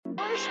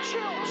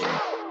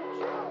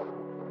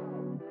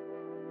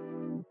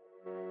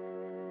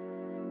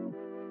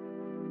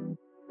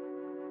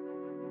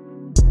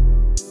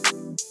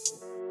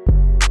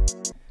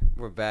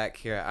We're back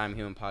here at I'm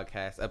Human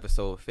Podcast,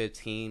 episode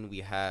 15.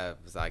 We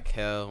have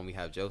Zykel and we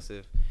have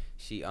Joseph.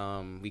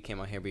 We came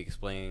on here, we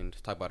explained,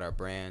 talk about our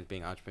brand,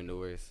 being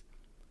entrepreneurs.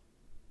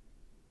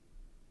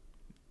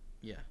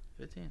 Yeah,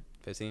 15.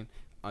 15.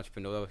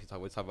 Entrepreneur.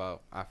 We talk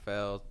about I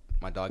failed.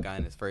 My dog got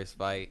in his first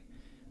fight.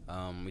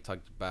 We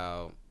talked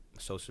about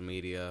social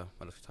media.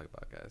 What else we talked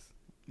about, guys?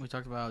 We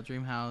talked about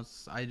Dream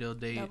House, Ideal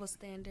Date. Double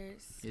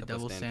standards. Yeah,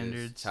 double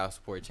standards. Child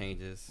support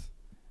changes.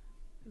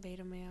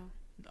 Beta male.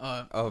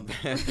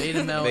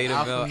 Beta male,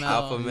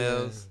 alpha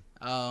males.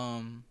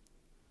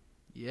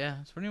 Yeah,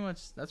 that's pretty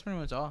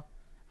much all.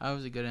 That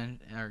was a good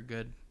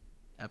good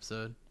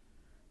episode.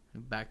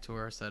 Back to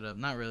our setup.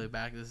 Not really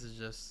back. This is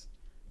just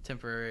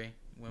temporary.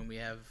 When we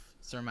have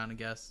a certain amount of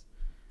guests,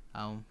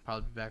 I'll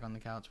probably be back on the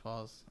couch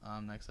pause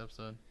next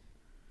episode.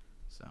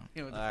 So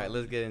all right,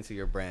 let's get into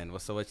your brand.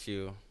 So what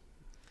you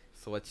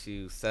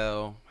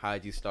sell? How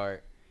did you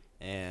start?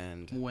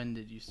 And when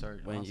did you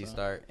start?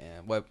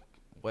 And what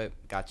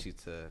got you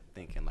to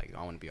thinking like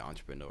I want to be an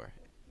entrepreneur?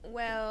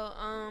 Well,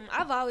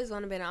 I've always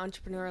wanted to be an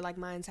entrepreneur like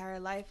my entire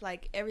life.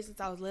 Like ever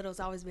since I was little, it's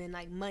always been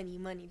like money.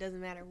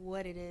 Doesn't matter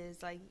what it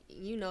is. Like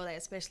you know that,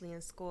 especially in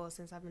school,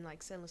 since I've been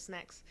like selling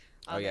snacks.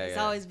 It's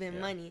always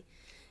been money.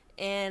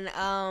 And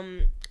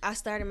I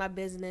started my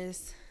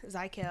business,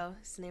 Zykel.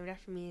 It's named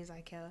after me,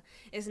 Zykel.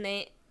 It's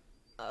named.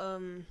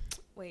 I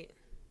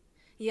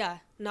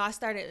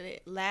started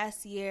it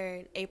last year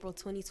in April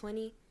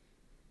 2020.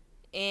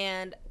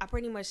 And I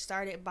pretty much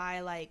started by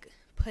like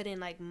putting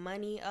like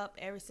money up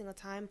every single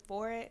time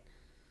for it.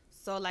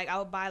 So like I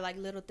would buy like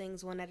little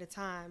things one at a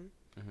time.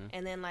 Mm-hmm.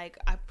 And then like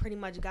I pretty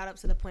much got up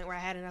to the point where I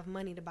had enough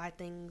money to buy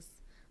things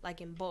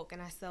like in bulk.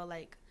 And I sell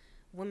like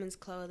women's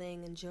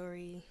clothing and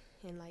jewelry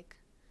and like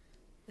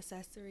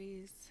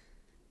accessories.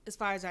 As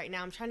far as right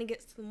now, I'm trying to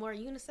get some more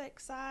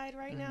unisex side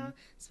right now,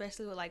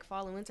 especially with like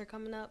fall and winter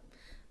coming up.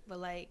 But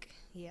like,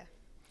 yeah.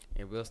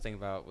 Yeah, we'll think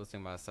about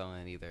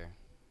selling either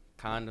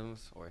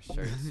condoms or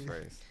shirts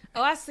first.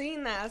 Oh, I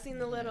seen that. I seen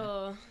the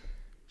little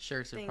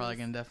shirts things. Are probably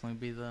gonna definitely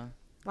be the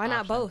why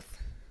not option. both?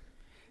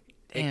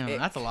 Damn,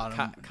 that's a lot of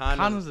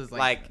condoms is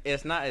like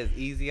it's not as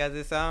easy as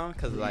it sounds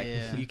because like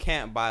you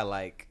can't buy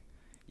like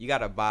you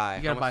gotta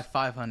buy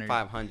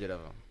 500 of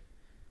them.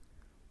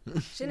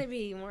 Shouldn't it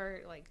be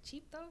more like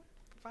cheap though?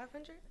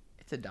 500?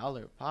 It's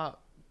 $1 a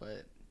pop,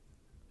 but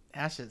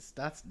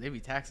that's they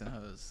be taxing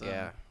hoes. So.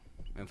 Yeah.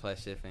 And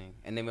plus shipping.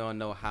 And then we don't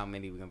know how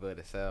many we're going to be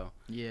able to sell.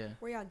 Yeah.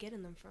 Where y'all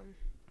getting them from?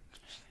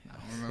 I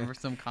don't remember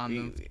some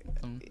condoms.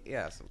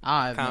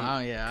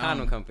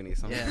 Condom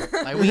companies. Yeah.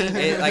 Like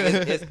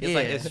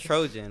it's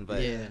Trojan,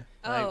 but.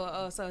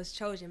 Yeah. So it's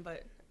Trojan,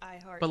 but I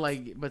heart. But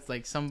it's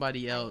like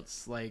somebody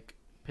else like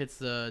puts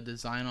the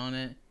design on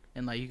it.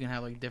 And like you can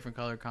have like different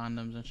color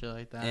condoms and shit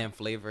like that. And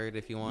flavored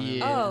if you want.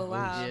 Yeah. Oh,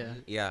 wow.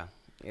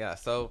 Yeah,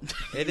 so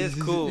it is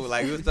cool.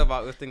 Like we was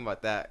thinking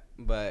about that,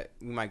 but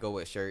we might go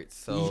with shirts.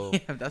 So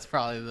that's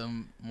probably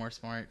the more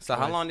smart. So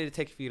how long did it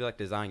take for you to like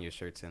design your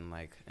shirts and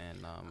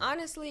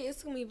honestly,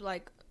 it's gonna be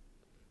like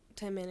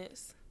 10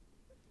 minutes.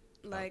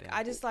 Like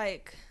I just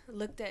like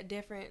looked at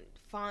different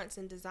fonts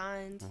and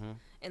designs,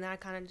 and then I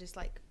kind of just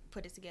like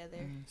put it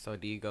together. So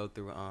do you go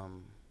through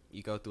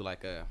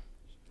like a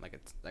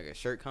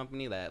shirt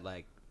company that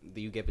like do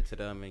you give it to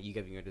them and you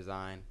give them your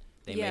design?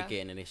 They make it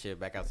and then they ship it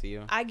back out to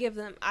you? I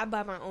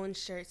buy my own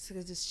shirts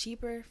because it's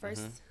cheaper,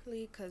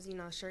 firstly, because,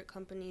 shirt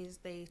companies,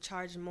 they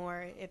charge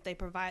more if they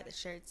provide the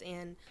shirts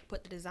and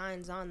put the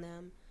designs on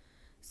them.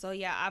 So,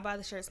 yeah, I buy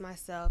the shirts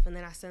myself, and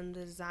then I send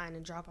them the design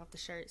and drop off the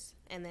shirts.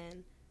 And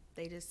then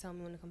they just tell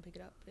me when to come pick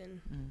it up.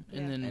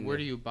 And where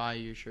do you buy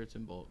your shirts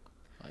in bulk?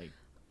 Like,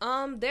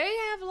 they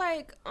have,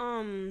 like,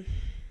 I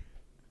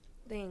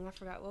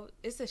forgot.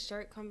 It's a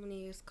shirt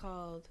company. It's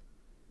called,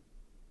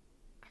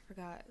 I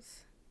forgot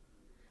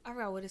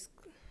what it's.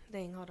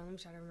 Hold on, let me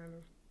try to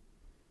remember.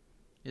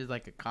 Is it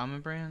like a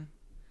common brand?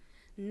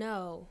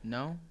 No.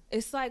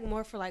 It's like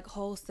more for like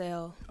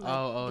wholesale.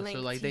 Like so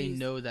like tees. They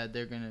know that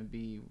they're gonna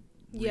be.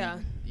 Yeah.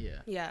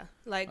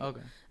 Like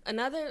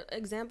another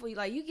example,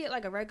 like you get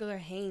like a regular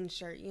Hanes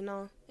shirt,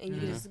 and you can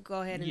just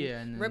go ahead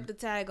and rip the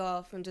tag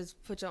off and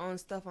just put your own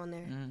stuff on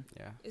there.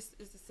 Yeah. It's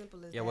as simple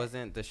as that. Yeah,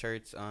 wasn't the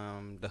shirts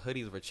the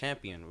hoodies were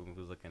Champion when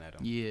we was looking at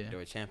them? Yeah. They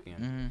were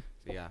Champion.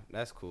 So yeah,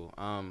 that's cool.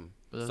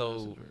 But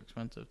those were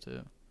expensive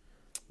too.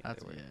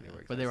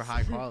 But they were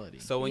high quality.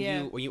 So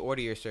when you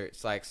order your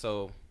shirts, like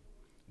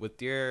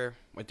with your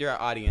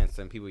audience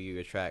and people you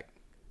attract,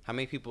 how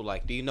many people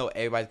do you know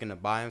everybody's gonna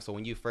buy them? So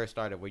when you first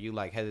started, were you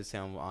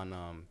hesitant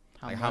on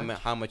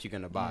how much you're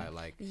gonna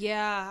buy?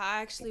 Yeah,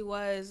 I actually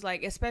was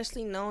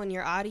especially knowing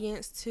your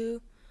audience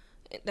too.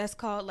 That's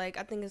called I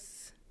think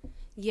it's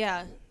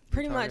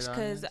pretty much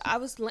because I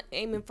was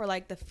aiming for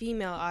the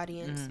female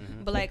audience,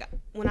 but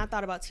when I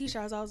thought about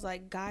t-shirts, I was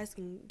like, guys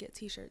can get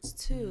t-shirts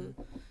too.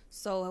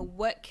 So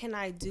what can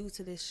I do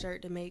to this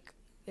shirt to make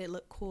it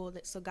look cool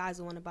so guys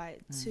will want to buy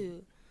it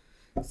too?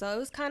 So it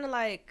was kind of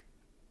like,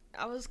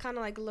 I was kind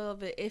of like a little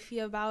bit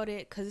iffy about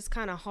it because it's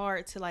kind of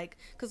hard to like,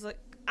 because like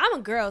I'm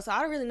a girl, so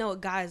I don't really know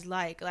what guys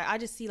like. Like I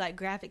just see like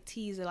graphic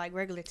tees or like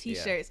regular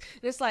t-shirts. Yeah.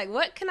 And it's like,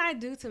 what can I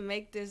do to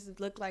make this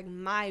look like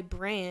my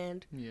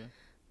brand? Yeah.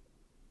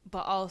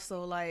 But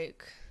also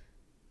like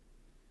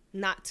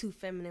not too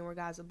feminine where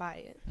guys will buy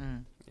it.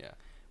 Yeah.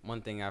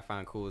 One thing I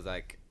find cool is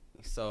like,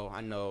 so I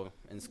know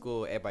in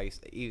school, everybody,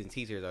 even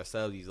teachers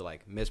ourselves, used to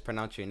like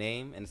mispronounce your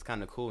name, and it's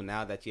kind of cool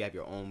now that you have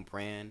your own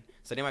brand.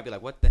 So they might be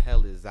like, "What the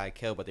hell is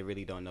Zykel?" But they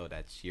really don't know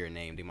that's your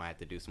name. They might have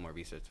to do some more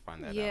research to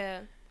find that out. Yeah,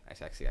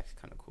 that's actually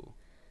kind of cool.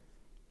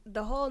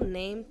 The whole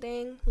name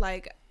thing,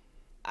 like,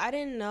 I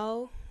didn't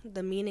know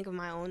the meaning of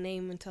my own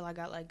name until I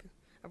got like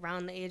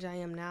around the age I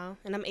am now,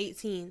 and I'm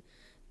 18.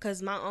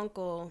 Cause my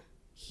uncle,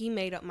 he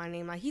made up my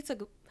name. Like he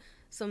took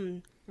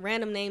some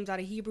random names out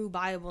of Hebrew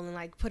Bible and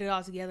like put it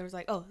all together. It was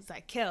like, oh, it's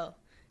like Zykel.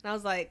 And I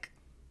was like,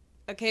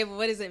 okay, but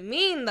what does it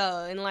mean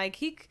though? And like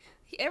he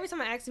every time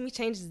I ask him, he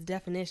changes the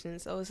definition.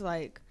 So it's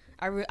like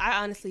I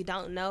honestly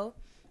don't know,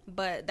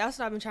 but that's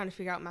what I've been trying to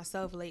figure out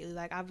myself lately.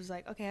 Like I was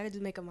like, okay, I could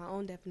just make up my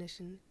own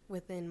definition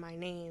within my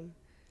name.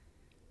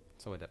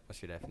 So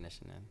what's your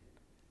definition then?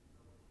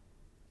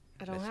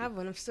 I don't have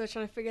one. I'm still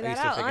trying to figure that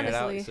out.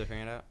 Honestly, you still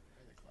figuring it out?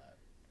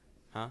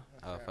 Huh?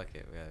 Oh, fuck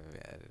it. We got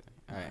it.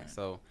 All right.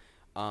 So,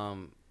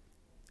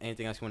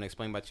 anything else you want to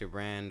explain about your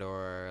brand,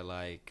 or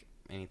like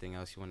anything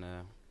else you want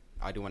to?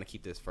 I do want to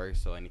keep this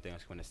first. So, anything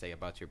else you want to say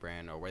about your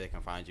brand, or where they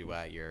can find you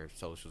at, your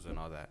socials and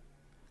all that?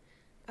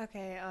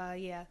 Okay.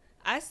 Yeah.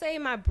 I say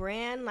my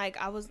brand, like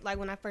I was like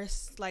when I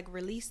first like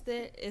released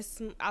it,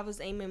 I was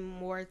aiming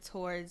more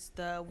towards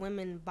the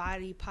women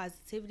body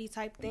positivity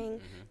type thing,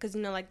 because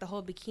you know like the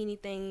whole bikini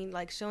thing,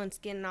 like showing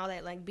skin and all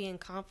that, like being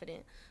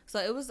confident. So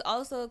it was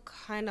also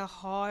kind of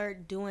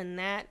hard doing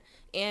that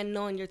and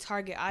knowing your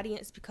target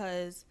audience,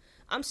 because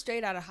I'm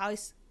straight out of high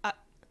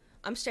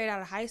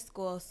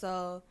school,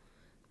 so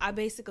I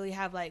basically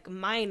have like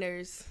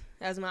minors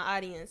as my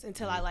audience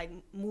until I like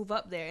move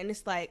up there, and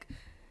it's like,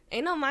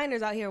 ain't no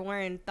minors out here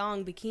wearing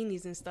thong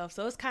bikinis and stuff,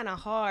 so it's kind of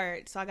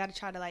hard. So I got to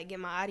try to like get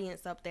my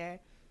audience up there.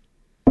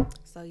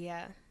 So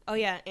yeah. Oh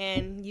yeah,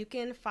 and you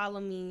can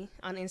follow me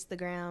on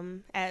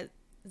Instagram at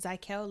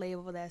Zykel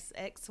Label. That's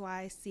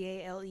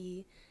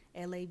XYCALELABEL.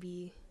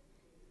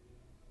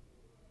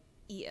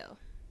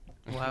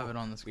 We'll have it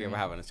on the screen. Yeah, we'll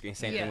have it on the screen.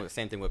 Same thing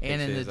with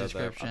pictures and in the of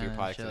description of your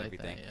products and like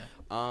everything. That,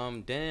 yeah.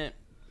 Didn't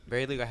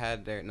Very Legal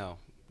had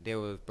they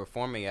were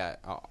performing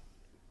at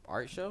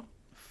art show.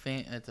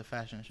 It's a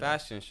fashion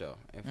show.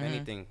 If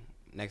anything,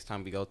 next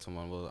time we go to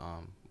one,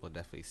 we'll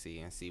definitely see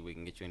if we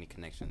can get you any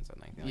connections or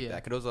anything like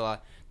that. Cause those a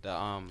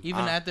lot.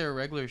 Even at their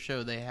regular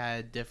show, they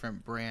had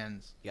different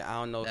brands. Yeah, I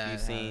don't know if you've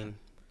seen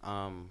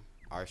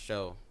our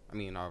show. I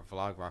mean, our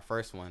vlog, our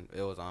first one.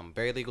 It was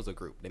Very Legal's a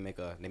group. They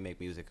make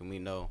music, and we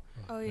know.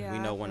 Oh yeah. We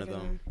know one of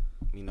them.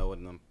 We know one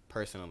of them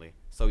personally.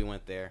 So we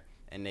went there,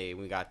 and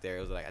we got there.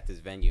 It was like at this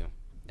venue,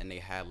 and they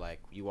had like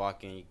you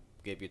walk in, you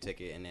give your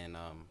ticket, and then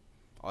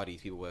all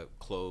these people with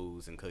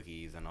clothes and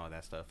cookies and all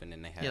that stuff, and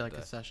then they had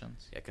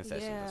concessions. Yeah,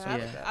 concessions.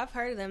 Yeah, I've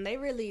heard of them. They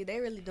really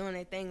doing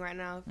their thing right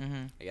now.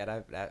 Mm-hmm.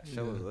 Yeah, that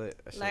show was lit.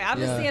 Like I've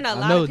been seeing a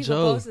lot of people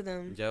post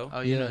them. Joe. Oh,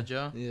 you know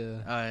Joe?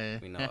 Yeah. Oh, yeah.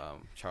 We know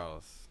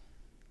Charles.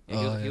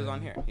 Yeah, he was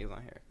on here. He was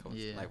on here.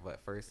 Yeah. Like what?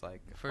 First five?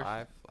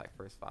 Like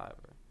first five?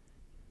 Or?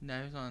 No,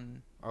 he was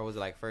on. Or was it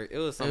like first? It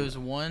was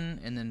 1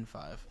 and then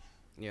 5.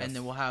 Yeah. And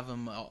then we'll have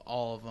them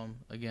all of them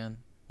again.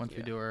 Once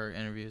we do our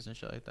interviews and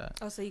shit like that.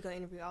 Oh, so you gonna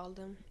interview all of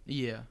them?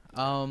 Yeah.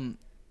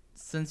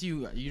 Since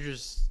you're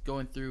just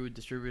going through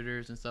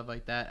distributors and stuff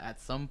like that, at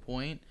some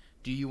point,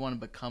 do you want to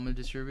become a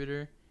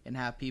distributor and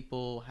have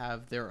people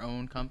have their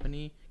own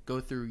company go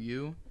through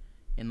you,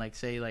 and like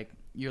say like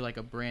you're like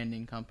a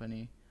branding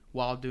company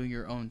while doing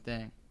your own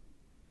thing?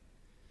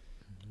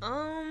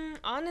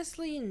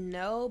 Honestly,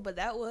 no, but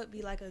that would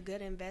be like a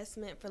good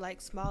investment for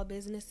like small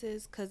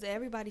businesses, because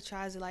everybody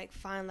tries to like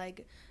find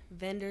like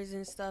vendors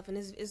and stuff, and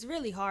it's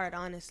really hard,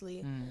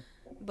 honestly.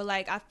 But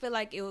like I feel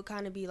like it would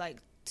kind of be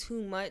like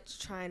too much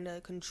trying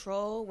to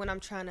control when I'm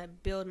trying to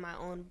build my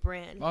own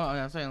brand. Oh,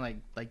 I'm saying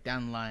like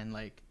down the line,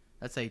 like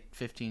let's say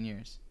 15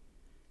 years,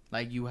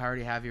 like you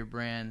already have your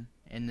brand,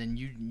 and then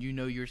you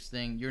know your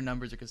thing, your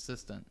numbers are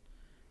consistent,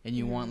 and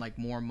you want like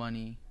more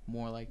money,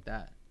 more like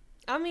that.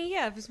 I mean,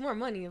 yeah, if it's more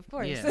money, of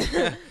course.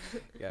 Yeah,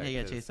 you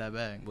gotta chase that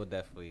bag. We'll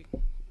definitely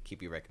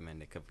keep you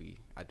recommended, because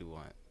I do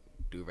want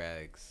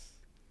do-rags.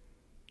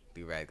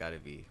 Do-rags gotta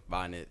be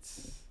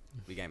bonnets.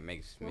 We gotta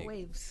make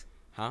waves.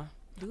 Huh?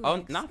 Do-rags.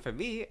 Oh, not for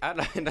me.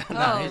 Not for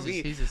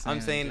me.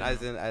 I'm saying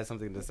as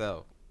something to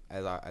sell,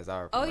 as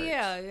our Oh merch.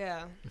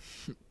 yeah.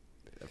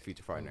 A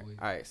future partner.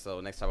 All right,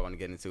 so next topic I want to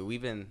get into. We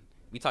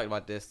talked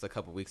about this a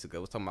couple weeks ago.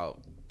 We're talking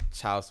about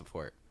child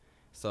support.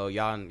 So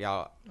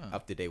y'all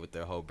up to date with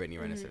the whole Brittany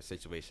Renner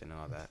situation and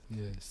all that.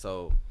 Yeah.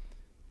 So,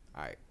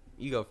 all right,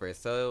 you go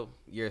first. So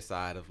your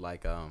side of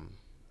like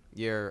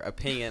your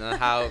opinion on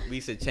how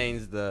we should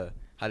change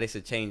how they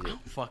should change it.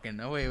 Fucking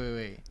no,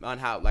 wait. On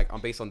how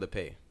based on the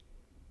pay.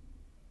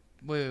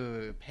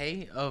 Wait.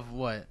 Pay of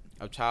what?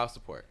 Of child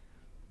support.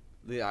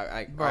 Bro,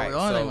 right, the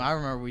only thing I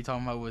remember we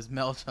talking about was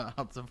male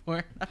child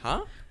support.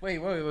 Huh? Wait.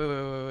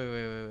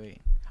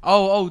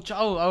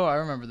 Oh, I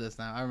remember this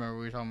now. I remember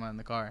we were talking about in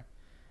the car.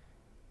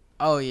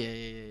 Oh,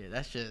 yeah.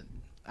 That shit.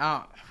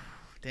 Oh,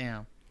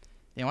 damn.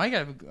 Why you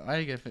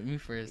gotta fit me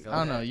first?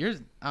 I don't know. Yours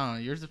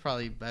is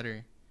probably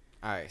better.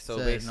 All right, so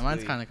basically,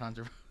 mine's kind of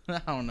controversial. I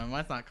don't know.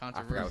 Mine's not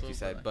controversial. I forgot what you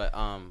said, but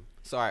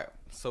so all right.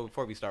 So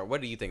before we start, what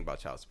do you think about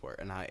child support,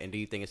 and do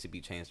you think it should be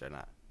changed or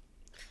not?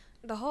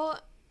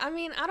 I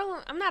mean,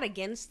 I'm not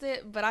against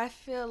it, but I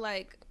feel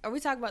like, are we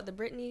talking about the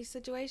Britney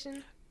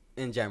situation?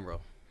 In general,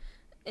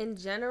 I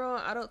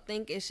don't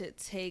think it should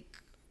take.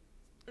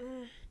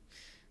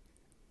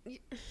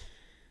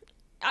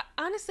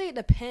 Honestly, it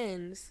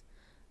depends.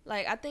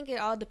 Like, I think it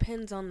all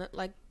depends on the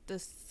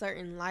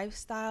certain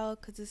lifestyle,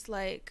 because it's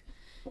like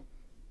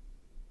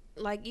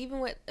even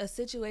with a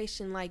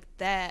situation like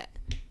that,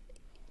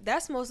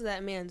 that's most of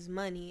that man's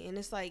money, and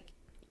it's like,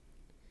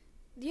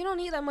 you don't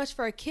need that much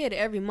for a kid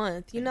every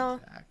month, you know?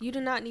 Exactly. You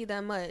do not need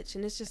that much,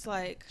 and it's just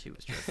like... She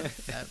was tripping.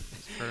 That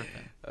was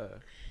perfect.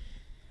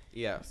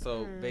 Yeah,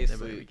 so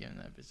basically... We're giving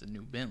that bitch a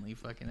new Bentley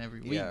fucking every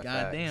week.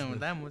 Goddamn,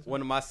 that much.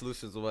 One of my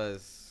solutions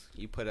was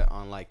you put it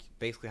on, like,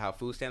 basically how a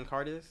food stamp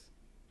card is.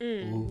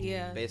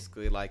 Yeah.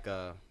 Basically, like,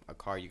 a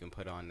card you can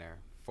put on there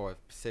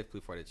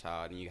specifically for the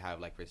child, and you have,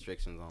 like,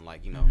 restrictions on,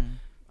 like, you know...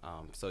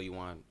 so you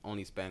want to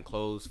only spend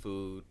clothes,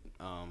 food,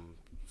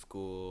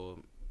 school...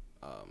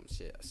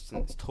 shit,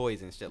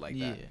 toys and shit like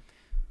that.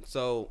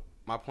 So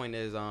my point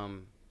is,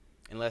 and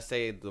let's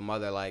say the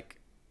mother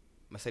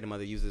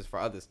uses it for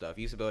other stuff.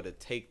 You used to be able to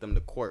take them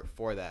to court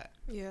for that.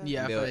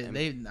 Yeah.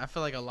 I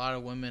feel like a lot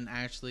of women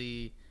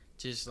actually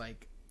just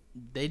like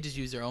they just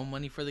use their own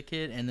money for the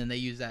kid, and then they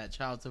use that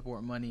child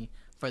support money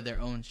for their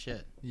own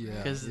shit.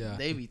 Because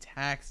they be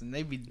taxed and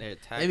they be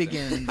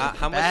getting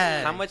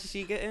how much is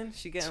she getting?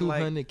 She getting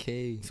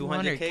 200K.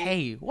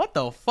 200K. What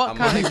the fuck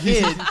kind of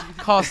kid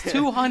costs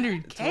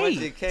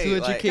 200K?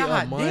 200K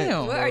a month.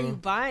 Damn, what are you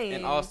buying?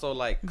 And also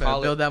like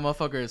build that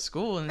motherfucker at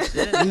school and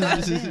shit.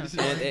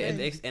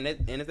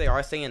 and if they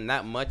are saying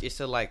that much, it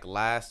should like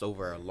last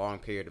over a long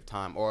period of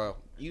time. Or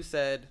you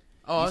said.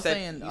 Oh,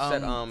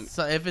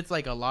 so if it's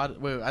like a lot,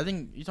 I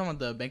think you're talking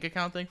about the bank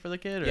account thing for the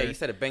kid? Or? Yeah, you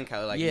said a bank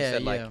account. Like you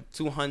said, like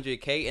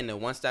 200K, and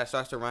then once that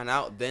starts to run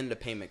out, then the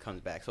payment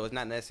comes back. So it's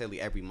not necessarily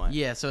every month.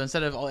 Yeah, so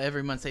instead of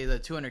every month, say the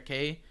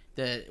 200K,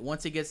 that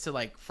once it gets to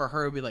like, for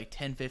her, it'd be like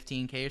 10,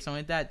 15K or something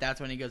like that. That's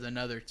when he goes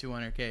another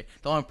 200K.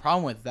 The only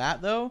problem with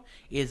that, though,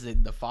 is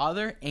that the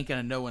father ain't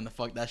going to know when the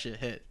fuck that shit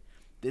hit.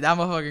 That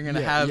motherfucker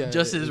gonna have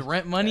his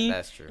rent money.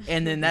 That's true.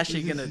 And then that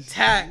shit gonna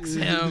tax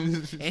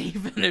him, and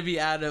he's gonna be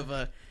out of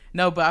a...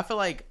 No, but I feel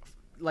like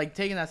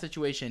taking that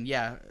situation,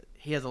 yeah,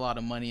 he has a lot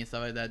of money and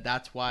stuff like that.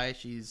 That's why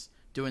she's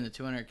doing the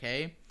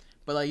 200K.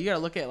 But like, you gotta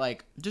look at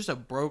like just a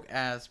broke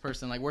ass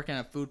person, like working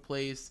at a food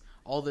place,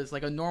 all this,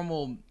 like a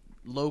normal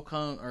low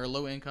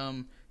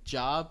income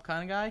job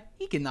kind of guy.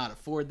 He cannot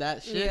afford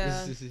that shit.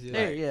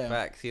 Yeah.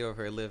 Facts. He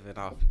over here living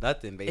off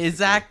nothing, basically.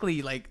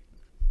 Exactly. Like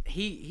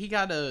he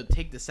gotta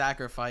take the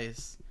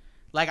sacrifice.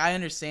 Like I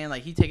understand,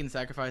 like he taking the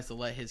sacrifice to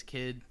let his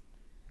kid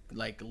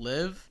like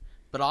live,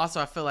 but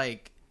also I feel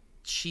like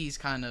she's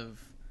kind of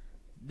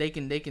they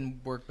can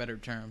work better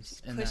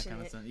terms in that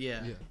kind of sense. Yeah.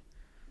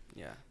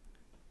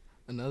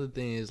 Another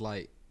thing is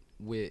like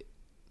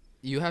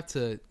you have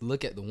to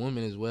look at the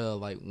woman as well.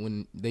 Like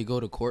when they go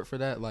to court for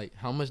that, like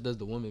how much does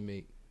the woman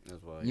make?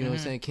 As well, you know what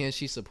I'm saying? Can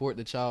she support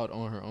the child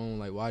on her own?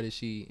 Like why does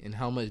she, and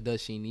how much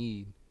does she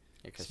need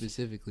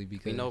specifically?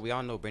 Because we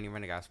all know Brittany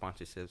Renner got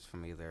sponsorships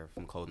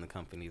from clothing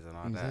companies and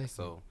all that.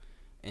 So.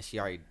 And she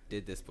already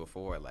did this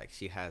before. Like,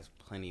 she has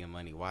plenty of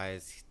money. Why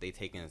is they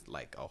taking,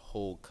 like, a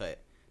whole cut?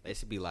 They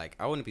should be like,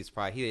 I wouldn't be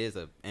surprised. He is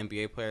an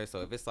NBA player,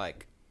 so if it's,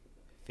 like,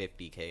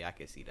 50K, I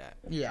could see that.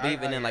 Yeah. But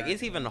even then, like,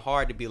 it's even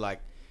hard to be,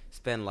 like,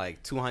 spend,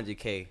 like,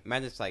 200K.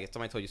 Imagine if, like, if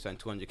somebody told you to spend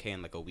 200K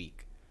in, like, a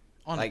week.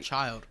 On a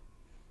child.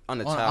 On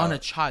a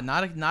child.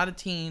 Not a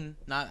teen,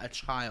 not a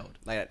child.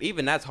 Like,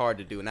 even that's hard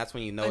to do, and that's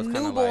when you know it's kind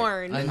of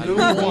newborn. like... A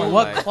newborn.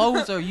 What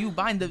clothes are you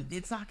buying?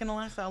 It's not going to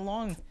last that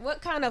long.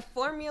 What kind of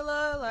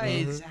formula? Like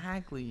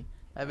Exactly.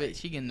 I bet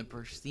she getting the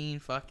pristine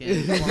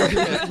fucking...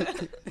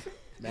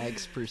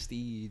 Max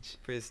Prestige.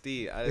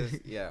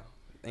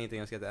 Anything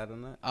else you have to add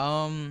on that?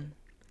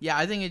 Yeah,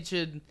 I think it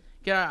should...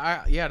 You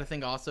gotta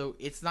think also,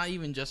 it's not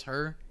even just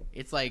her.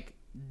 It's like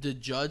the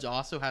judge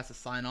also has to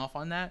sign off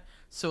on that.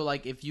 So,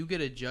 like, if you get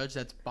a judge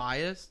that's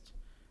biased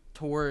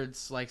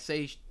towards, like,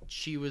 say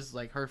she was,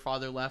 like, her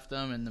father left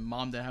them and the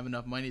mom didn't have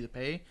enough money to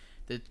pay,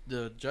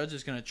 the judge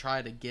is going to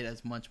try to get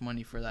as much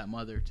money for that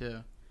mother,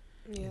 too.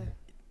 Yeah.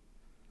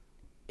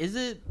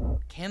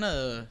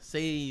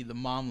 Say the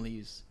mom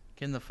leaves,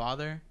 can the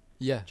father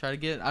try to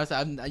get...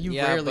 You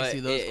yeah, rarely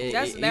see those.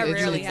 That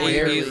rarely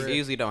happens. It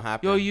usually don't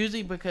happen.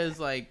 Usually because,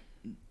 like,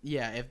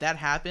 yeah, if that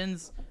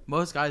happens...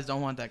 Most guys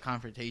don't want that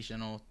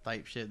confrontational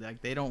type shit.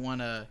 Like they don't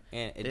want to.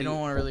 They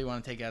don't really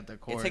want to take it out the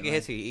court. It take a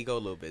hit to your ego a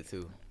little bit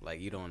too.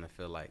 Like you don't want to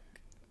feel like,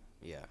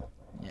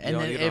 And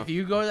then if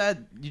you go that,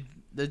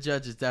 the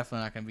judge is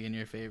definitely not gonna be in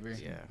your favor.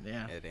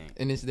 Yeah. It ain't.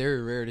 And it's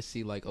very rare to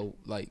see like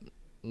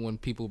when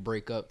people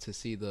break up to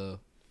see the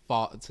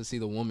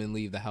woman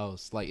leave the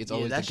house. Like it's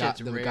always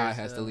the guy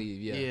has to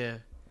leave. Yeah.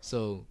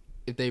 So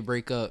if they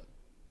break up,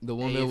 the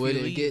woman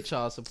wouldn't get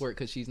child support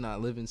because she's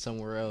not living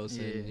somewhere else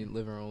and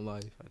live her own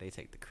life. They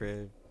take the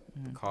crib,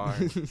 the car,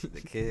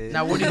 the kids.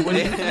 Now, what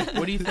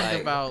do you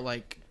think about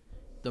like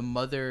the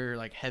mother,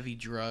 like heavy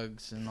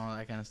drugs and all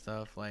that kind of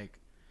stuff? Like,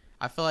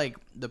 I feel like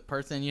the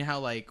person, you know how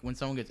like when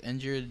someone gets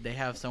injured, they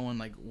have someone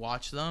like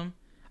watch them.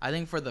 I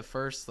think for the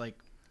first like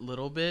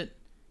little bit,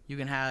 you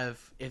can have,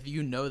 if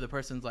you know the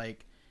person's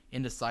like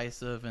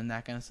indecisive and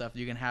that kind of stuff,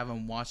 you can have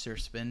them watch their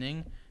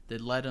spending. That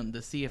let them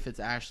to see if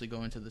it's actually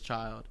going to the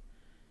child,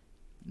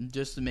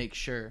 just to make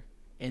sure,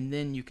 and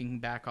then you can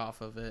back off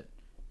of it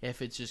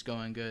if it's just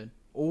going good.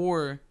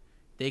 Or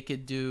they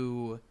could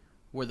do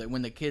where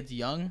when the kid's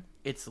young,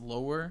 it's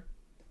lower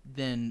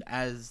than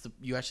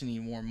you actually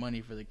need more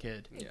money for the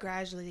kid. It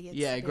gradually gets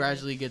it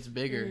gradually gets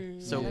bigger.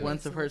 So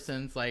once the sense.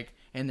 Person's like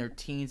in their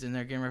teens and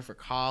they're getting ready for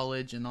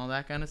college and all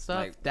that kind of stuff,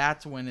 like,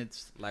 that's when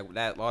it's like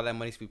that. All that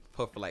money's be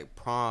put for like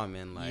prom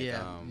and like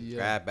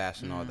grad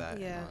bash and all that,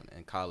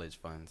 and college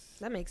funds.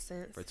 That makes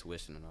sense for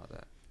tuition and all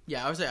that.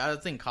 Yeah, I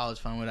think college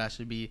fund would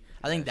actually be.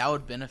 I think that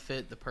would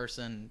benefit the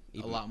person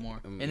a lot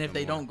more. And if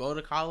they don't go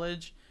to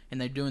college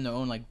and they're doing their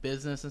own like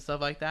business and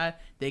stuff like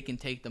that, they can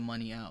take the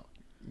money out.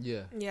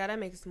 Yeah. Yeah, that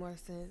makes more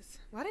sense.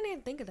 Why didn't I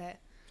even think of that?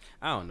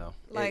 I don't know.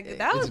 Like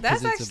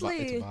that's actually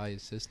it's a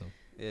biased system.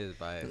 It is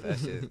biased. That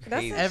shit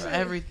crazy.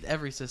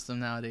 Every system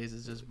nowadays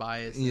is just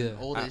biased. And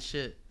old as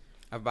shit.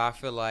 But I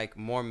feel like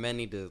more men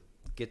need to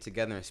get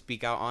together and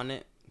speak out on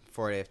it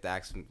for if to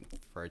ask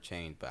for a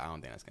change. But I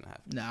don't think that's gonna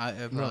happen. No,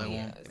 it probably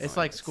won't. It's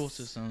like school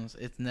systems.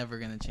 It's never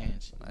gonna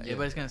change.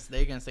 Everybody's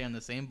they're gonna stay on the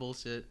same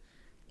bullshit,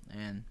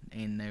 and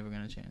ain't never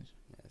gonna change.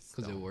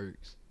 Because it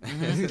works.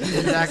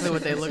 Exactly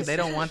what they look. They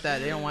don't want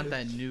that. They don't want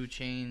that new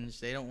change.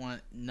 They don't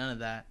want none of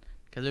that.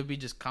 Because it would be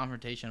just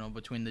confrontational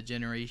between the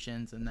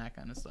generations and that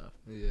kind of stuff.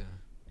 Yeah.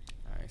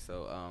 All right.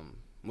 So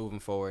moving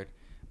forward,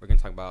 we're gonna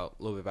talk about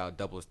a little bit about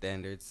double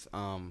standards.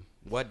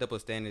 What double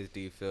standards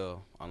do you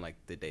feel on like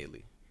the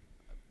daily?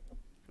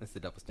 That's the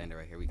double standard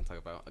right here. We can talk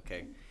about.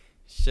 Okay.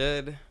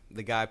 Should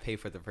the guy pay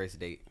for the first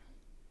date?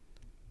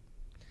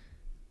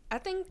 I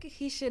think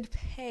he should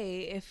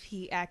pay if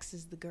he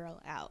asks the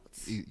girl out.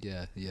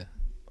 Yeah.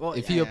 Well,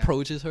 if he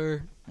approaches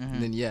her,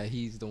 then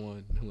he's the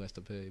one who has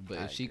to pay.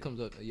 But if she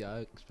comes up,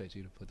 I expect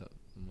you to put up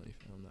the money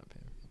for him. I'm not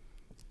paying.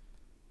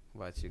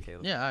 What about you,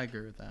 Caleb? Yeah, I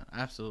agree with that.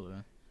 Absolutely.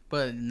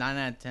 But 9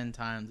 out of 10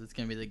 times, it's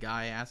gonna be the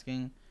guy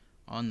asking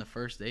on the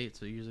first date,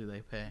 so usually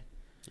they pay.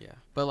 Yeah.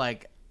 But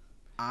like,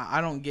 I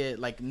don't get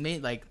like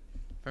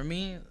for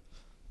me,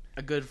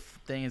 a good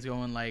thing is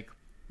going like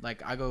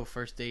I go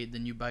first date,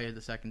 then you buy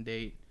the second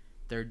date,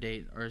 third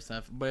date or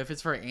stuff. But if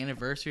it's for an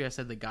anniversary, I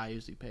said the guy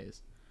usually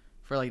pays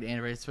for like the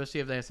anniversary, especially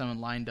if they have someone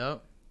lined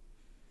up.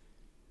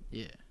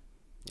 Yeah,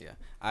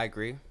 I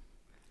agree.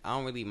 I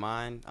don't really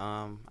mind.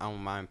 I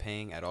don't mind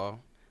paying at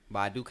all, but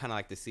I do kind of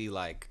like to see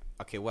like,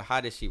 okay, well,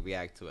 how does she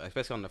react to it?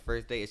 Especially on the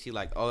first date, is she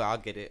like, oh, I'll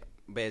get it,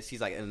 but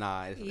she's like,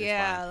 nah, it's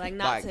fine. Like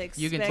not to expect.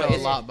 You can tell a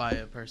lot by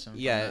a person.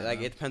 Yeah,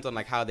 like it depends on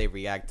like how they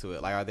react to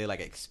it. Like, are they like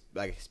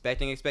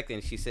expecting,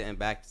 and she's sitting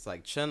back, just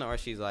like chilling, or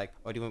she's like,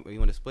 oh, do you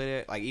want to split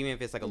it? Like, even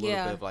if it's like a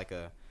little bit of like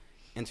a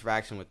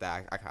interaction with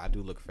that, I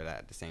do look for that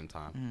at the same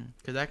time.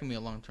 Because that can be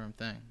a long-term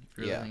thing. If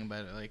you're really thinking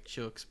about it, like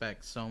she'll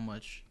expect so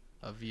much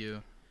of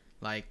you.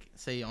 Like,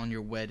 say on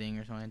your wedding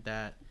or something like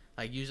that.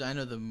 Like, usually I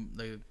know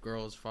the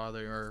girl's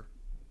father or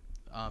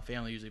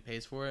family usually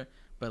pays for it,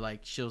 but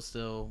like she'll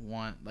still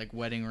want like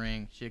wedding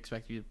ring. She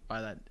expects you to buy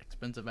that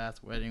expensive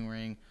ass wedding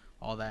ring,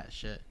 all that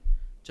shit,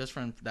 just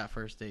from that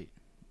first date.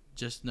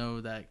 Just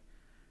know that,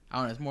 I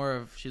don't know, it's more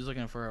of she's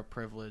looking for a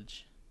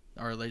privilege,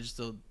 or like just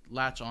to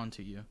latch on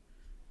to you,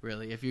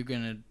 really, if you're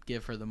gonna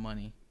give her the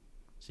money.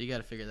 So you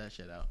gotta figure that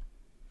shit out.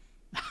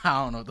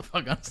 I don't know what the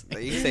fuck I'm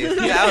saying. You say, I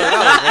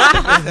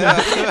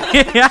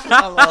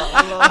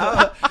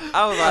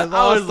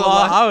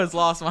was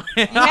lost. You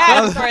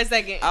had it for a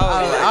second.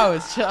 I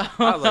was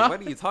like, what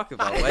are you talking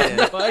about?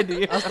 I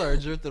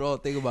started drifting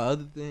off, thinking about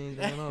other things.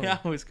 I don't know.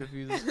 I was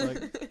confused as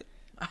fuck.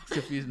 I was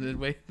confused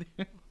midway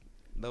through.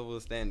 Double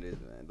standards,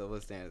 man.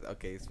 Double standards.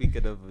 Okay,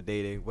 speaking of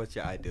dating, what's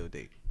your ideal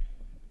date?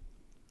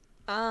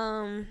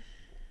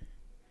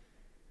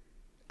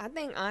 I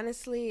think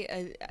honestly,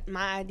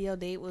 my ideal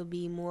date would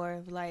be more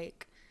of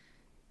like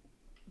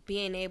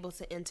being able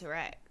to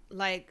interact.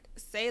 Like,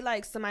 say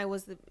like somebody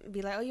was to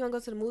be like, oh, you want to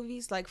go to the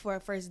movies? Like for a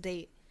first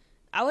date.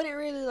 I wouldn't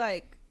really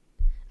like,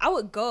 I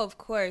would go, of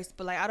course,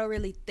 but like I don't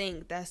really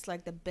think that's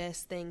like the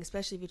best thing,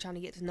 especially if you're trying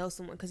to get to know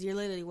someone, because you're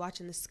literally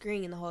watching the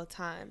screen the whole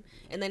time.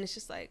 And then it's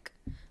just like,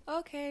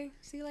 okay,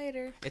 see you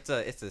later. It's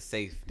a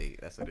safe date.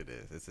 That's what it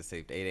is. It's a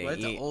safe date.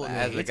 Well,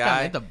 as a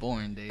guy, it's a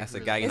boring date. As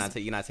a guy,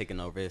 you're not taking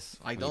no risks.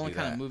 Like the only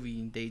kind of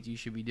movie dates you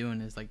should be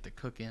doing is like the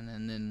cooking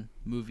and then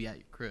movie at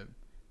your crib.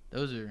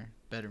 Those are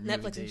better movie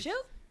Netflix dates. and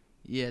chill.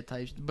 Yeah,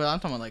 types. But I'm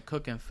talking about like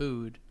cooking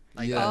food.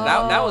 Like,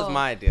 that was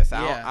my idea. So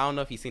I don't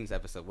know if you've seen this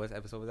episode. What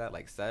episode was that?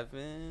 Like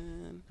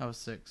 7? That was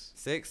 6.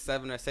 6,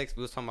 7, or 6.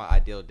 We was talking about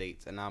ideal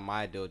dates, and now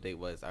my ideal date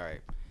was all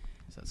right.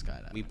 So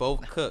skydiving. We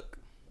both cook,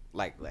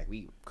 like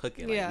we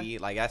cooking,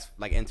 like that's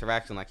like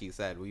interaction, like you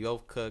said. We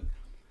both cook.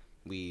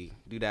 We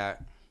do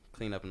that,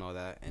 clean up and all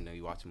that, and then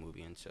we watch a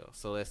movie and chill.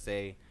 So let's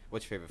say,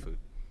 what's your favorite food?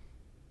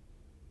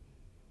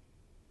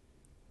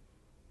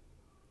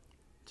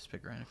 Just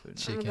pick random food.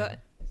 Chicken.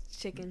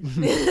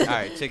 All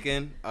right,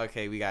 chicken.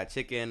 Okay, we got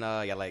chicken.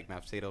 Yeah, like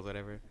mashed potatoes,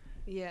 whatever.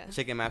 Yeah.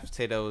 Chicken, mashed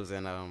potatoes,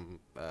 and I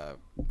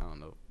don't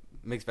know,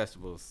 mixed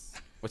vegetables.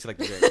 What you like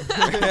to drink?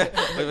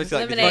 What you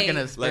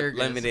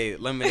like?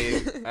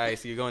 Lemonade. All right,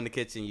 so you go in the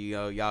kitchen.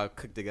 Y'all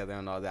cook together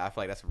and all that. I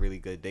feel like that's a really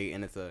good date,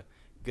 and it's a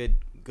good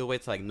way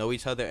to like know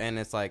each other, and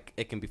it's like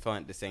it can be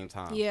fun at the same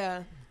time.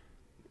 Yeah.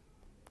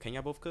 Can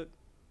y'all both cook?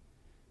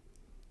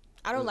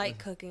 I don't like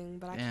cooking,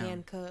 but I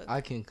can cook.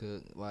 I can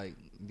cook like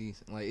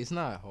decent. Like it's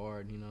not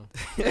hard,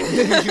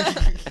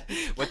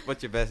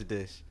 What's your best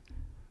dish?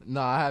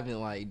 No, I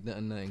haven't like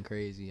done nothing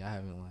crazy. I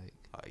haven't like.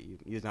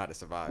 You know how to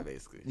survive,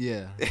 basically.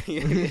 Yeah.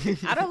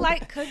 I don't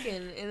like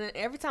cooking, and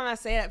every time I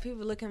say that,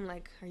 people look at me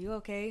like, "Are you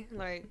okay?"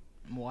 Like,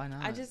 why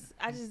not? I just,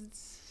 I'm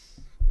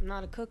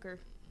not a cooker.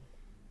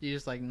 You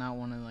just like not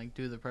want to like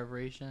do the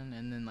preparation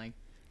and then like.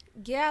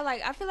 Yeah,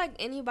 like I feel like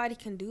anybody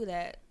can do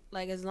that.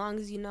 Like as long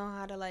as you know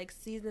how to like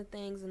season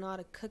things and know how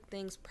to cook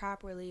things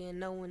properly and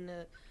know when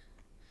to.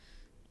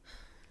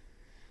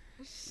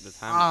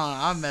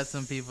 I've met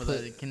some people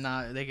that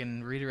cannot. They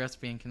can read a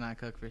recipe and cannot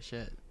cook for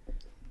shit.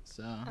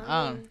 So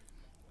I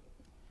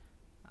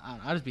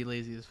just be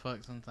lazy as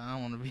fuck sometimes. I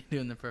don't want to be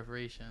doing the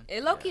preparation.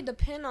 It low-key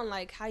depend on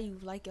like how you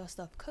like your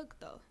stuff cooked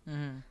though.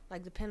 Mm-hmm.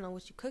 Like depending on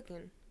what you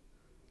cooking.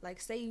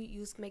 Like say you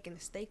was making a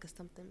steak or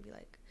something, be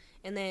like,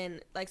 and then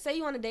like say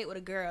you on a date with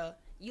a girl,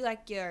 you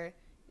like your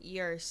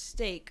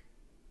steak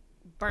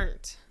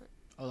burnt.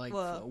 Or like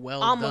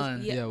well almost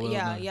done.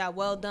 Yeah,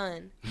 well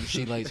done.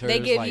 She likes hers they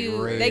give like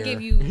you rare. They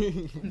give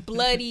you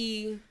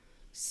bloody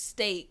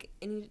steak,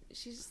 and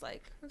she's just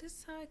like, well, this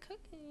is how I cook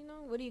it.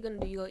 What are you gonna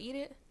do? You gonna eat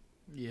it?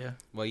 Yeah.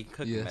 Well, you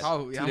cook it at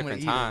two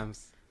different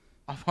times.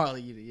 I'll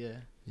probably eat it. Yeah.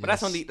 But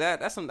that's only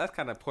that's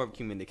kind of poor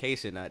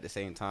communication at the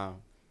same time.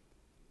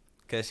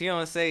 Cause she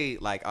don't say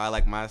like I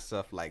like my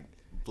stuff like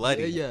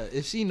bloody. Yeah.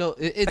 If she know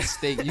it's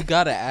steak, you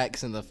gotta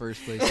ask in the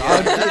first place. So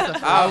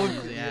I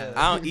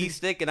don't eat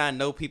steak, and I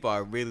know people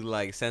are really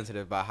like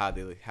sensitive about how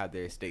they have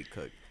their steak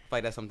cooked.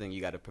 Like that's something you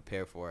got to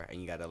prepare for,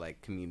 and you got to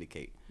like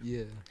communicate.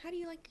 Yeah. How do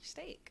you like your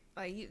steak?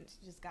 Like you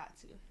just got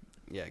to.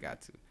 Yeah, I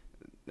got to.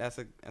 That's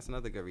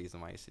another good reason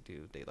why you should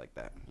do a date like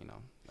that.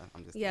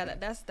 I'm just. Yeah,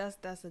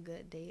 that's a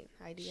good date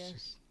idea.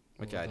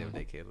 What's your idea of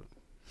date, Caleb?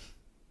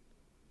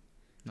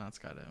 Not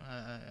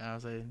skydiving. I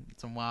would say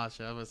some wild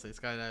shit. I would say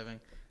skydiving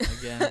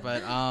again,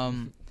 but I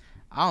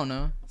don't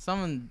know.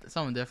 Someone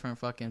different.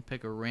 Fucking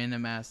pick a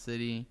random ass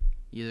city,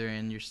 either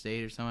in your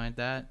state or something like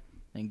that,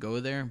 and go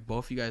there.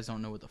 Both of you guys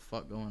don't know what the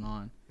fuck going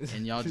on,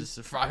 and y'all just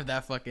survive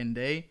that fucking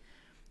day,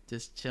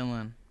 just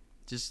chilling.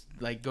 Just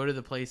like go to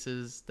the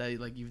places that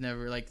like you've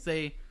never like.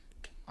 Say,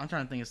 I'm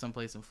trying to think of some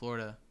place in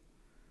Florida.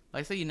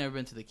 Like say you've never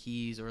been to the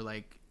Keys or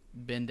like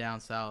been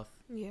down south.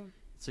 Yeah.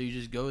 So you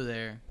just go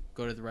there.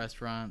 Go to the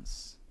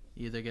restaurants,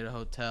 either get a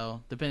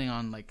hotel, depending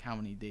on like how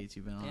many dates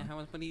you've been on. Yeah, how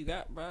much money you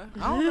got, bro?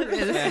 I don't know.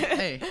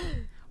 Hey,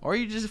 or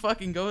you just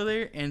fucking go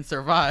there and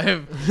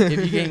survive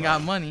if you ain't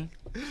got money.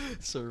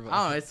 Survive. I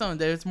don't know. It's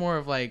something. It's more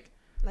of like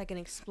an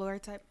explorer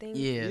type thing.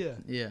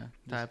 Yeah.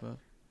 Type of.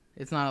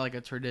 It's not like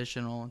a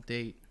traditional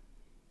date.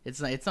 It's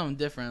something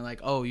different.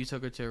 Like, oh, you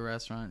took her to a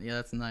restaurant. Yeah,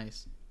 that's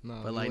nice. No,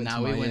 but like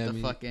now we went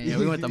to fucking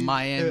we went to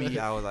Miami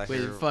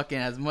with fucking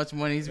as much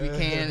money as we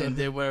can and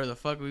did whatever the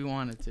fuck we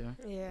wanted to.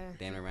 Yeah.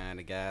 Damn, ran out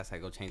of gas. I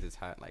go change the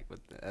tire. Like,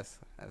 that's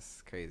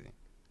crazy.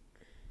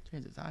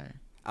 Change the tire.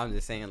 I'm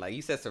just saying, like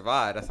you said,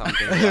 survive. That's how I'm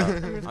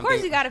thinking about. Of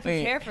course, you gotta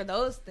prepare for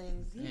those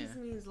things. He just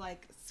means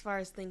like as far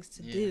as things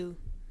to do.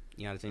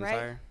 You know how to change the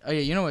tire? Oh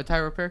yeah, you know what a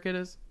tire repair kit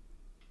is?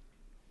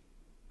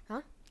 Huh?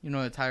 You know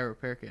what a tire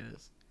repair kit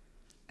is?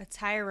 A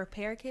tire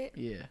repair kit?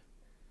 Yeah.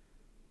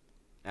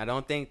 I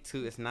don't think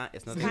it's nothing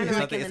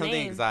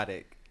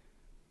exotic.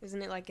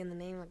 Isn't it like in the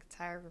name, like a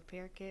tire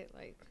repair kit?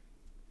 Like,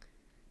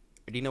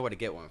 or do you know where to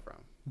get one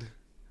from?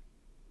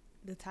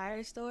 The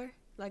tire store,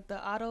 like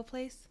the auto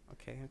place.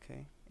 Okay.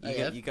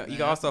 You can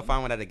also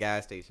find one at a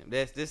gas station.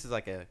 This is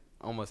like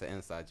almost an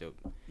inside joke.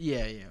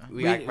 Yeah.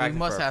 We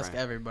must ask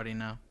everybody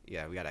now.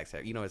 Yeah, we gotta ask.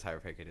 You know what a tire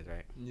repair kit is,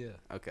 right? Yeah.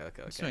 Okay.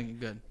 It's making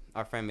good.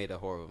 Our friend made a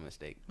horrible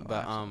mistake,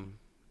 but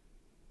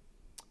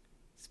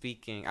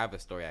speaking, I have a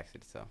story actually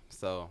to tell.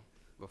 So.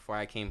 Before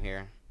I came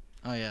here.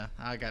 Oh yeah,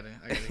 I got it.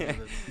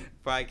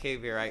 Before I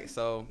came here, right?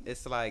 So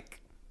it's like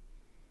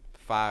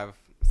 5:45,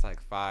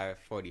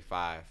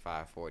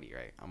 5:40,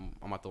 right? I'm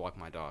about to walk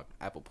my dog.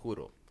 I have a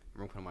poodle.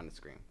 I'm gonna put him on the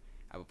screen.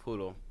 I have a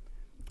poodle.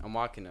 I'm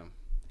walking him.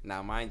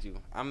 Now, mind you,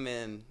 I'm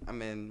in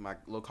my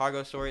little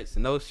cargo shorts,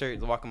 no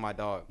shirt, walking my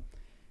dog.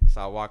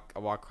 So I walk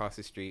across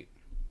the street,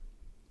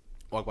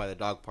 walk by the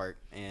dog park,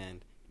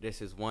 and there's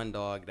this one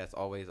dog that's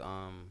always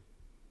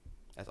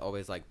that's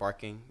always like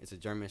barking. It's a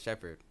German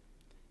Shepherd,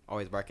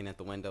 always barking at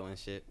the window and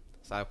shit.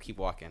 So I keep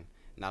walking.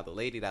 Now the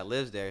lady that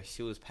lives there,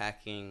 she was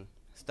packing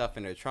stuff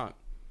in her trunk.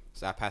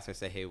 So I pass her and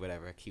say, hey,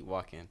 whatever, keep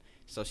walking.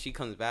 So she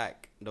comes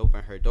back and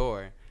open her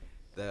door.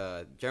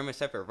 The German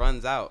Shepherd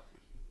runs out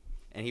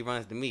and he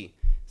runs to me.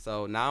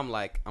 So now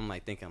I'm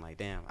thinking like,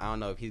 damn, I don't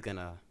know if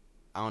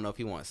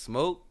he wants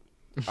smoke.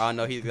 I don't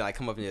know if he's gonna like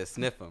come up and just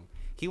sniff him.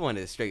 He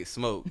wanted straight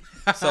smoke.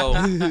 So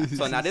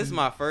now this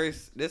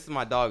is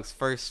my dog's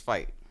first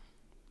fight.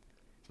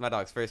 It's my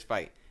dog's first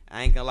fight.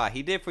 I ain't gonna lie,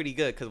 he did pretty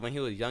good because when he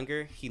was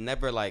younger, he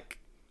never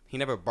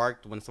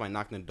barked when somebody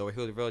knocked on the door.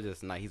 He was real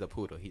just he's a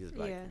poodle. He just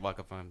walk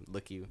up on him,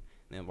 lick you,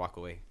 and then walk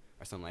away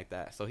or something like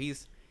that. So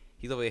he's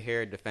over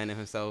here defending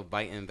himself,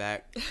 biting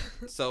back.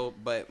 So,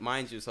 but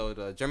mind you, so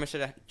the German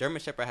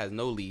Shepherd has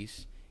no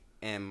leash,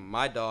 and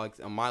my dog's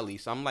on my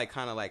leash. So I'm like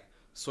kind of like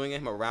swinging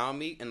him around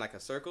me in like a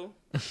circle.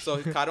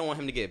 So I don't want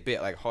him to get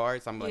bit like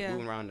hard. So I'm like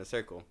moving around in a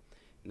circle.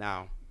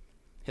 Now,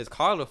 his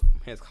collar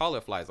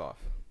flies off.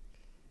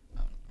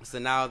 So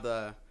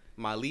now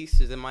my leash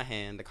is in my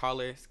hand. The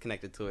collar is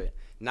connected to it.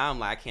 Now I'm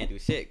like, I can't do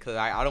shit because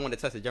I don't want to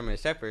touch the German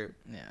Shepherd.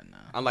 Yeah, no.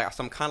 I'm like,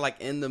 so I'm kind of like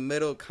in the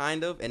middle,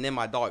 kind of, and then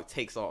my dog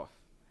takes off.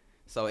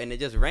 So, and it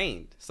just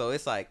rained. So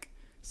it's like,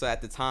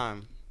 at the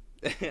time,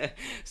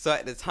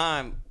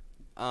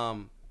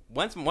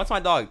 once my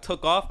dog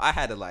took off, I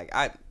had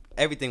to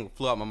everything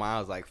flew out my mind. I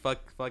was like, fuck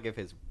if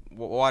his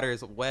water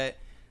is wet.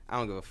 I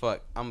don't give a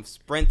fuck. I'm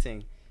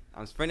sprinting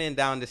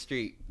down the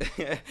street.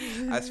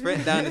 I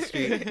sprint down the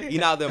street. You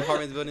know how the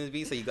apartments buildings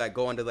be? So you like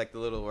go under like the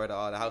little where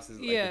all the houses,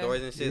 like the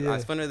doors and shit. Yeah. I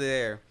sprinted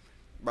there.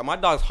 But my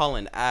dog's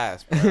hauling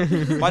ass, bro.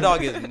 My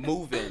dog is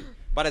moving.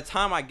 By the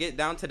time I get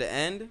down to the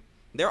end,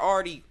 they're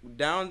already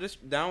down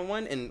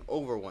one and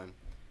over one.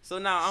 So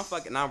now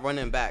I'm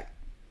running back.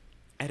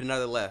 I hit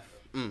another left.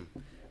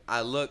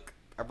 I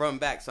run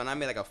back. So now I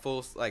made like a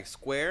full like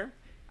square.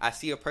 I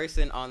see a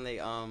person on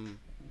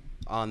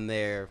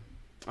their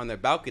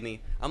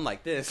balcony. I'm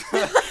like this.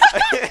 I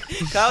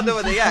don't know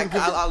where they at.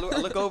 I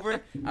look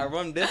over. I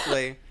run this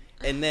way,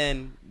 and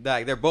then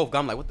like they're both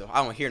gone. I'm like, what the?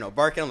 I don't hear no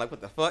barking. I'm like,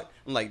 what the fuck?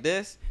 I'm like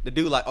this. The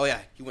dude like, oh yeah,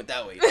 he went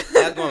that way.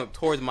 That's going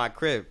towards my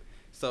crib.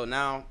 So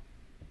now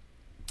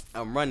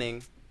I'm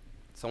running.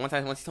 So once he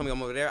told me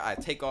I'm over there, I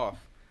take off.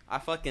 I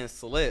fucking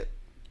slip.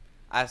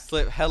 I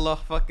slip hella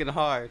fucking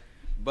hard.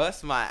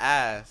 Bust my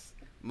ass.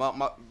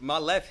 My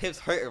left hip's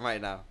hurting right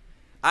now.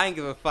 I ain't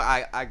give a fuck.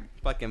 I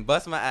fucking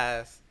bust my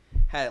ass.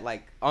 Had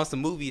like on some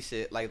movie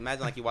shit. Like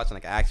imagine like you watching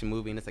like an action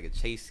movie and it's like a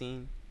chase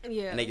scene.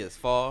 Yeah. And they just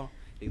fall.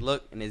 They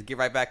look and they just get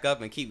right back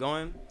up and keep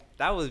going.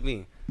 That was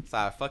me. So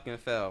I fucking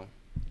fell.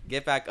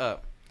 Get back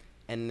up.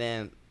 And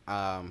then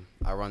I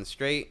run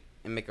straight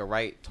and make a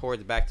right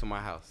towards back to my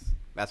house.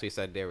 That's what you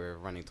said they were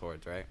running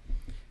towards, right?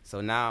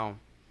 So now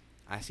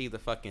I see the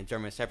fucking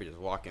German Shepherd just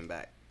walking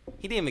back.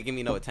 He didn't even give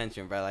me no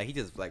attention, bro. Like he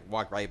just like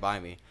walked right by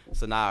me.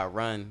 So now I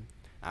run.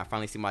 I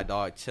finally see my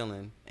dog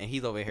chilling, and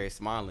he's over here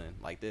smiling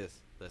like this.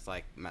 That's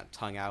like my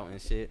tongue out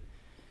and shit.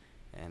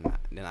 And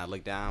then I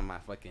look down, my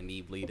fucking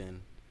knee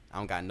bleeding. I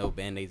don't got no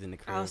band-aids in the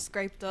crib. I was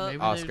scraped up.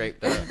 I was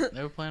scraped up.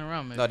 They were playing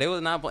around, maybe. No, they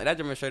was not playing.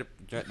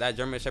 That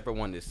German Shepherd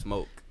wanted to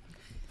smoke.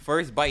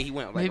 First bite, he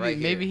went like right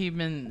here. Maybe he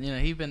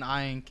been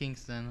eyeing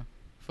Kingston.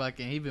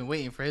 Fucking, he been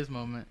waiting for his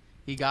moment.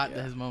 He got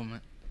his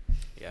moment.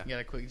 Yeah. He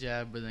got a quick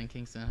jab, but then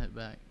Kingston hit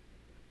back.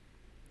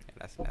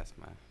 Yeah, that's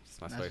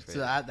my story. So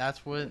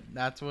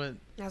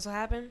that's what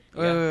happened.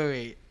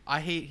 Wait.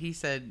 He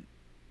said,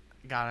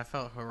 God, I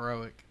felt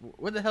heroic.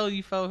 What the hell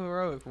you felt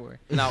heroic for?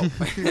 No. What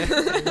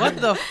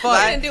the fuck?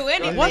 I didn't do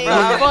anything. What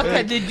the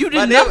fuck? You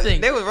did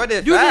nothing. They was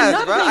running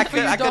fast, bro.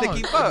 I couldn't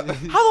keep up.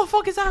 How the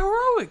fuck is that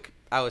heroic?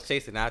 I was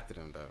chasing after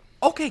them,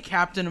 though. Okay,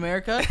 Captain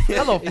America.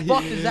 How the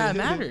fuck does that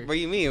matter? What do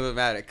you mean it would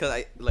matter?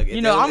 Because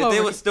if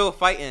they were still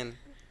fighting,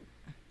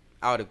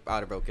 I would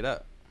have broke it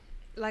up.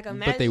 Like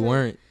imagine, but they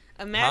weren't.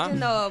 Imagine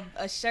though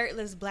a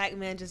shirtless black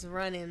man just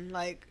running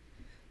like.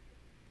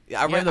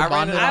 Yeah, I ran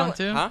on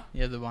too. Huh?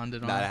 You have the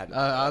bonded on. Nah, I had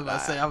I was about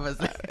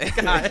to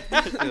say. God.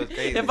 It was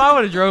crazy. If I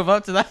would have drove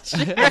up to that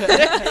shit,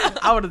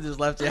 I would have just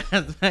left your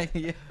hands back.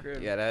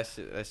 Yeah, that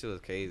shit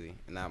was crazy.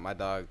 And now my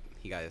dog,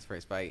 he got his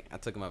first bite. I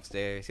took him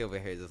upstairs. He over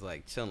here just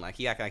like chilling, like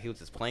he acted like he was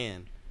just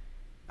playing.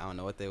 I don't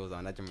know what they was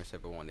on. That German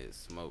Shepherd wanted to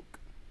smoke.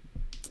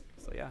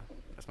 So yeah,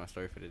 that's my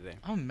story for today.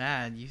 I'm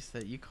mad. You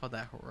said you called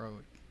that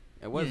heroic.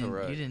 It was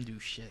heroic. You didn't do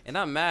shit. And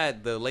I'm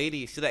mad. The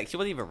lady, she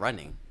wasn't even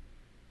running.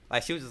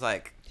 Like she was just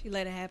like. She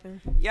let it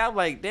happen. Yeah, I'm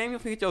like, damn, you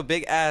forget your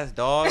big ass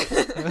dog.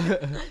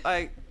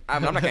 Like,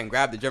 I'm not gonna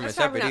grab the German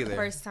Shepherd either. The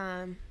first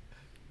time.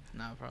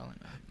 No, probably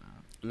not. No.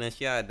 And then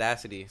she had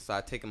audacity, so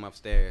I take him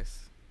upstairs.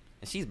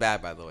 And she's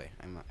bad, by the way.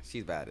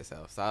 She's bad as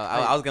hell. So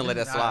I was gonna let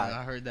it slide.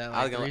 I heard that.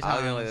 I was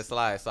gonna let it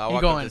slide. So I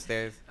walked up the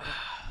stairs.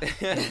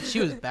 She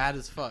was bad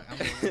as fuck.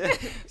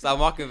 So I'm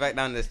walking back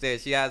down the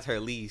stairs. She has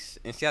her leash,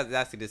 and she has the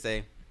audacity to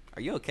say,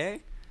 "Are you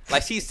okay?"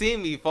 Like she's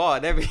seen me fall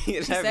and everything.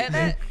 She said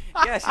that?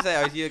 Yeah, she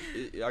said,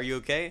 "Are you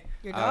okay?"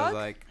 Your dog? I was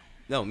like,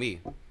 "No, me,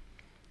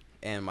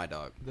 and my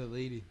dog." The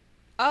lady.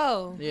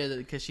 Oh. Yeah,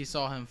 because she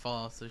saw him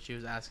fall, so she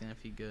was asking if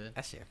he good.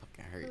 That shit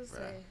fucking hurt,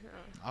 bro.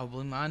 Oh,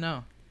 believe me, I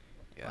know.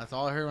 Yeah. That's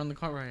all I heard on the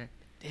car right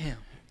here. Damn.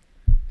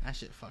 That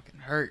shit fucking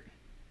hurt.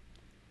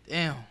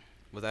 Damn.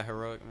 Was that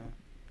heroic,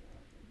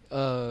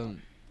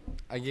 man?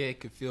 I get it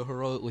could feel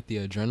heroic with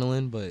the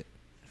adrenaline, but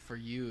for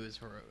you it's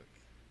heroic.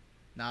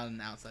 Not an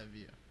outside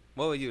view.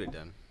 What would you have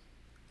done?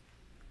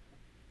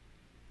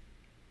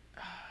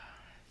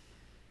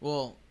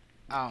 Well,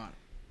 I don't know.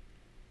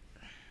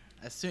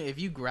 As soon if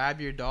you grab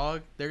your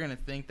dog, they're gonna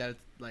think that it's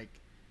like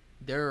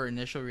their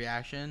initial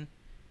reaction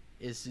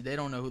is they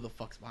don't know who the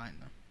fuck's behind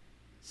them,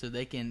 so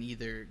they can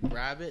either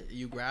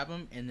you grab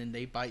them, and then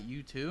they bite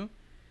you too,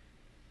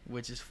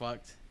 which is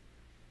fucked.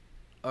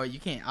 Or you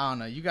can't. I don't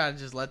know. You gotta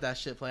just let that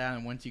shit play out,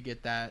 and once you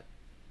get that,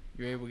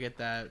 you're able to get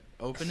that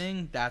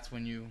opening. That's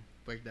when you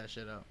break that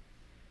shit up.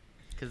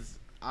 Cause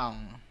I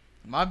don't know.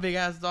 My big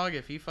ass dog,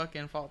 if he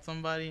fucking fought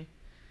somebody,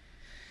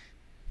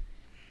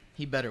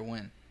 he better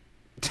win.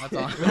 That's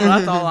all.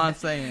 That's all I'm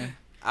saying.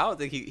 I don't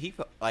think he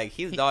like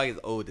his dog is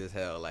old as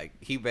hell. Like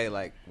he better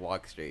like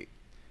walk straight.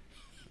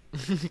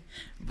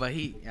 But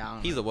I don't know.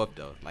 He's a whoop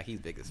though. Like he's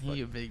big as fuck.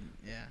 He a big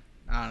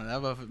I don't know.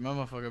 That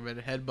motherfucker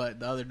better headbutt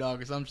the other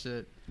dog or some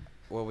shit.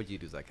 What would you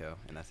do, Zykel,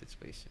 in that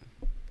situation?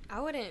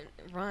 I wouldn't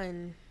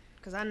run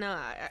because I know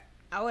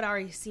I would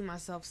already see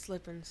myself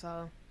slipping,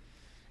 so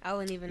I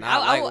wouldn't even.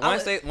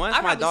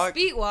 Once my dog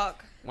speed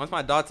walk. Once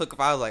my dog took off,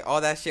 I was like,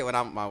 all that shit when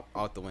I'm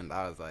out the window.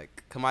 I was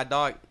like, cause my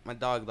dog,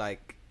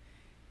 like,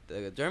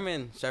 the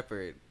German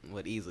Shepherd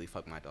would easily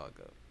fuck my dog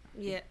up.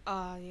 Yeah.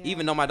 Yeah.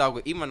 Even though my dog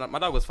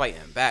was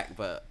fighting back,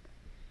 but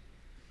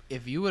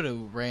if you would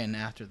have ran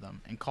after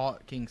them and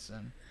caught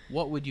Kingston,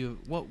 what would you?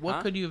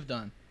 What could you have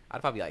done? I'd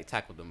probably like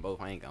tackled them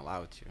both. I ain't gonna lie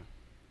with you.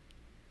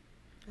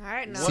 All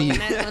right, now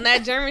when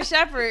that German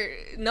Shepherd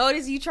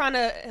notice you trying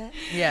to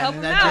help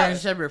him that German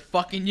Shepherd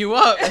fucking you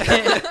up.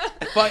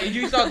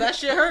 You thought that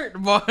shit hurt,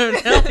 boy.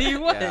 Tell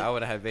you what. Yeah, I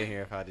would have been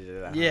here if I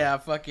did that. Yeah,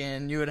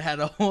 fucking, you would have had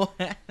a whole.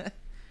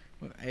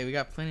 Hey, we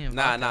got plenty of.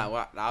 Nah.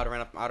 Well, I would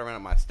have ran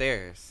up my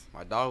stairs.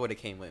 My dog would have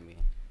came with me.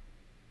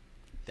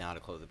 Then I'd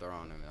have closed the door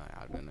on him.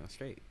 I'd have been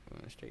straight.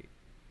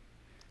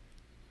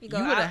 You go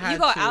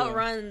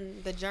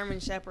outrun the German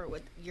Shepherd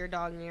with your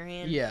dog in your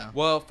hand. Yeah.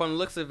 Well, from the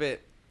looks of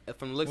it, no.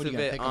 From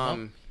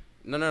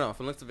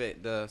the looks of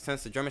it,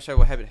 since the German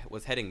Shepherd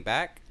was heading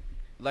back,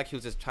 like he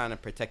was just trying to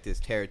protect his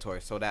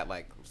territory, so that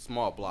like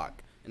small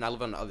block, and I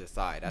live on the other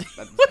side.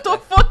 What the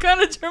fuck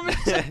kind of German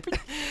Shepherd?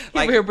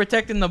 Like we were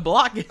protecting the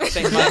block.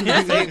 Same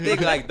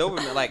thing, like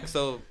Doberman. Like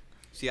so,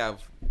 you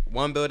have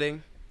one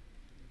building,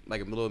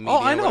 like a little medium.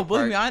 Oh, I know.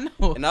 Believe me, I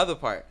know. Another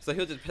part, so he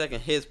was just protecting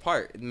his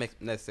part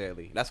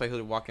necessarily. That's why he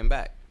was walking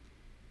back.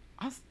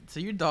 So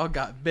your dog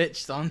got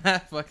bitched on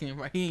that fucking.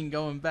 He ain't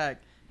going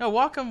back. No,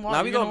 walk him.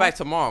 Now we going back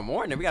tomorrow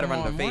morning. We gotta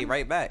run the fade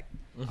right back.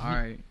 All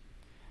right.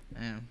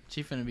 Damn,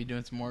 she finna be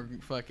doing some more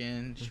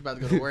fucking. She about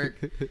to go to work.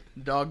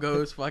 Dog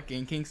goes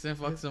fucking. Kingston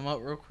fucks him up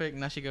real quick.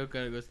 Now she goes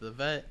to the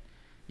vet.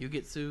 You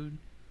get sued.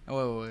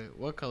 Oh wait.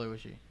 What color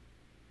was she?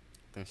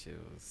 I think she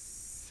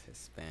was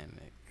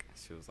Hispanic.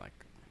 She was like.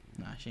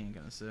 Nah, she ain't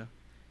gonna sue.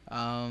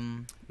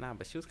 Nah,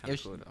 but she was kind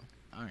of cool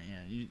though. All right,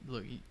 yeah. You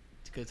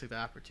could have took the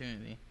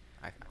opportunity.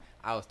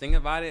 I was thinking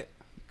about it.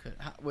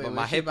 But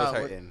my hip was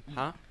hurting.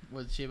 Huh?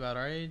 Was she about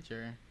our age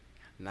or?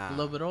 Nah. A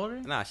little bit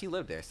older? Nah, she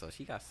lived there, so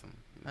she got some.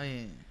 Oh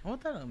yeah. Well,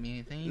 that don't mean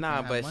anything.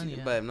 Nah, but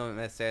no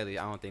necessarily.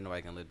 I don't think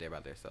nobody can live there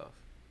by themselves.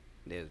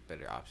 There's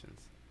better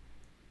options.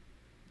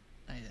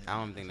 Oh, yeah. I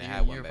don't think they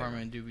have one. Your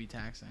apartment do be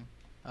taxing.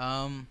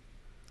 Yeah,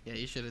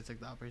 you should have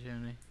took the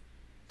opportunity.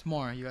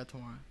 Tomorrow, you got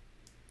tomorrow.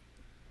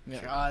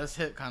 Yeah. Sure. This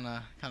hip kind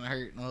of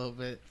hurt a little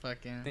bit.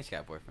 Fucking. I think she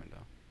got a boyfriend though.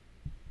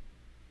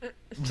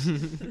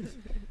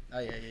 Oh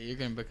yeah, you're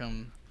gonna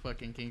become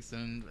fucking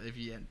Kingston if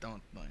you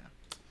don't.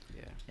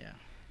 Yeah.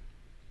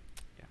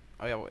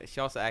 Oh yeah. Well, she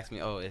also asked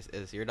me, "Oh,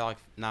 is your dog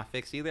not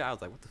fixed either?" I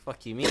was like, "What the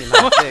fuck you mean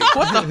not fixed?"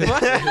 What the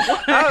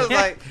fuck? I was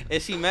like,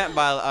 "Is she meant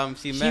by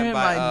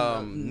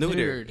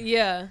neutered?"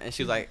 Yeah. And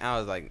she was like, I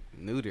was like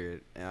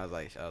neutered, and I was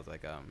like,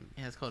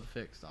 Yeah, it's called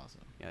fixed also.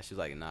 Yeah, she was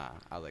like, nah.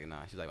 I was like,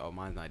 nah. She's like, oh,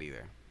 mine's not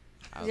either.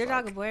 Is your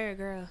dog a boy or a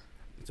girl?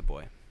 It's a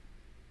boy.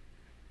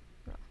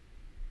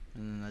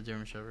 And then that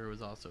German Shepherd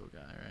was also a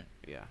guy, right?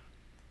 Yeah.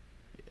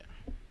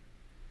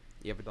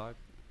 You have a dog?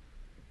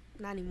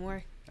 Not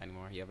anymore.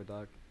 You have a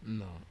dog?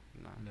 No.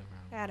 Never.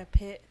 I had a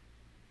pit.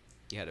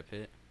 You had a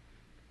pit?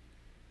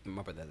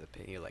 My brother has a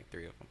pit. He had like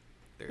 3 of them.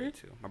 3 or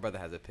 2. My brother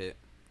has a pit,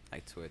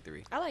 like 2 or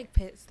 3. I like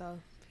pits though.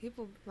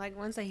 People like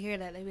once they hear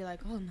that they be like,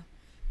 oh no,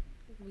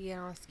 we get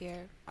all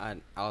scared. I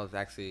was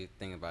actually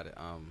thinking about it.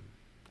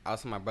 I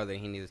was telling my brother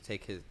he needs to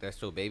take they're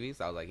still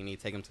babies. I was like, you need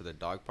to take them to the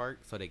dog park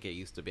so they get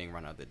used to being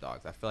around other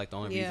dogs. I feel like the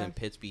only reason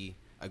pits be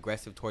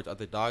aggressive towards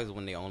other dogs is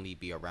when they only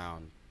be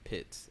around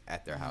pits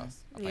at their house.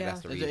 I think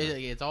that's the reason.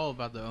 It's all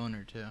about the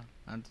owner too.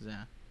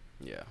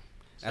 Yeah.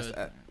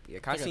 So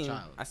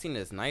I seen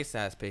this nice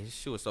ass pit.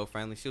 She was so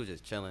friendly. She was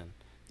just chilling.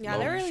 Yeah,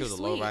 they're really She was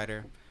sweet. a low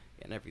rider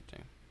and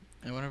everything.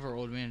 And one of our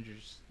old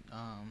managers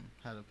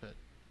had a pet.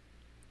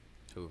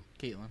 Who?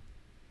 Caitlin.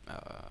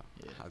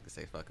 How was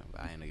gonna say fuck him,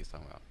 but I didn't know you was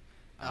talking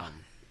about.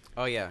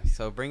 Oh yeah.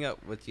 So bring up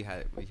what you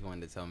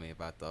wanted to tell me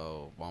about the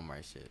whole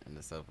Walmart shit and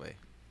the Subway.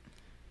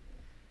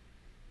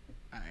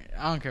 Alright,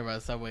 I don't care about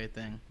the Subway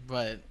thing,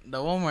 but the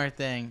Walmart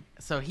thing.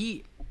 So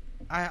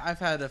I've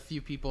had a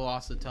few people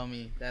also tell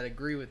me that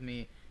agree with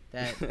me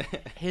that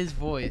his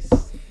voice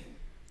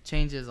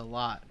changes a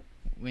lot.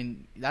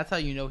 When that's how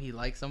you know he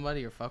likes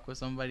somebody or fuck with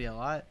somebody a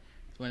lot.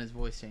 It's when his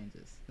voice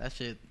changes. That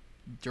shit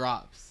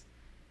drops.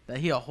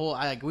 That we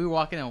were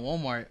walking in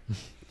Walmart,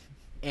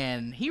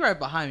 and he right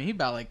behind me. He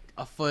about like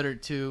a foot or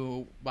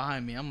two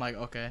behind me. I'm like,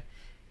 okay,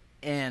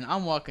 and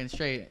I'm walking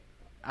straight.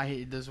 I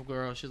hear this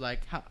girl. She's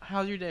like,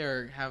 "How's your day?"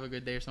 or "Have a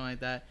good day" or something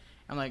like that.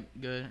 I'm like,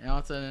 "Good," and all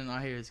of a sudden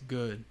I hear it's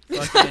good.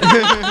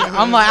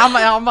 I'm like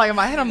in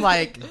my head. I'm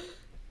like,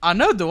 I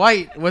know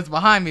Dwight was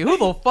behind me. Who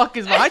the fuck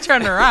is behind? I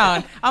turn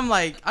around.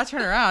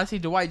 I see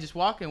Dwight just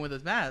walking with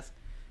his mask,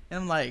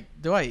 and I'm like,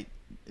 Dwight,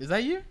 is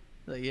that you?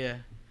 He's like, yeah.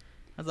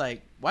 I was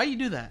like, why you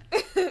do that?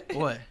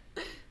 What?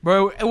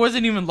 Bro, it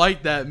wasn't even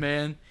like that,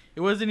 man.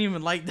 It wasn't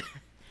even like that.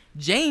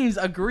 James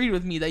agreed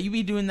with me that you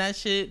be doing that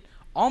shit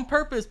on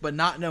purpose, but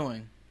not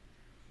knowing.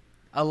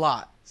 A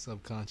lot.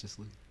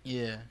 Subconsciously.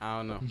 Yeah. I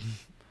don't know.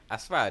 I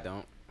swear I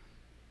don't.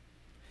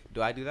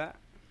 Do I do that?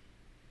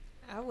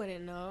 I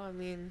wouldn't know. I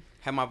mean,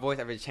 have my voice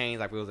ever changed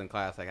like we was in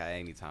class like at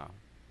any time?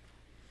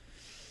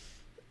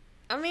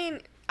 I mean,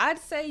 I'd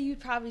say you'd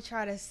probably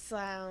try to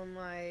sound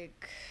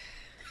like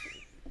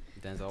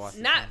Denzel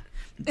Washington. Not.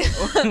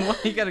 Well,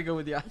 you gotta go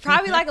with the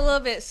probably like a little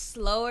bit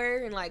slower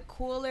and like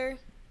cooler.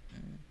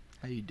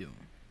 How you doing?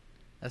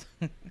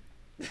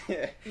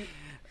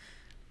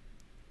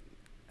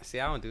 See,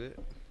 I don't do it.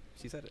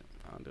 She said it.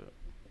 I don't do it.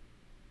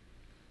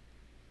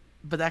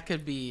 But that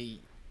could be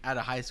at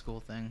a high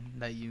school thing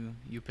that you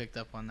picked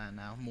up on that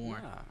now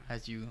more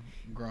as you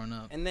grown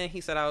up. And then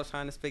he said I was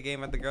trying to spit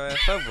game at the girl at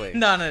Subway.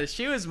 No,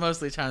 she was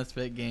mostly trying to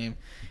spit game,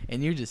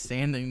 and you just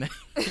standing there.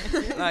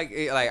 like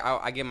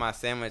I get my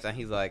sandwich and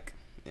he's like,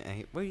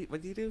 what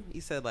do you do? He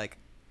said like,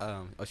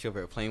 she over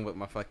there playing with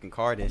my fucking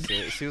card and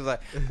shit. She was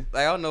like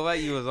I don't know what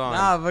you was on.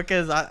 Nah,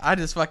 because I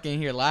just fucking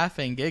hear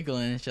laughing,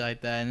 giggling and shit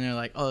like that, and they're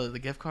like, oh, the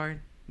gift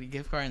card, and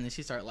then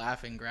she start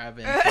laughing,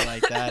 grabbing and shit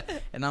like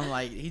that, and I'm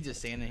like, he's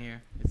just standing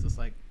here. It's just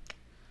like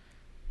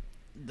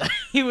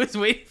he was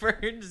waiting for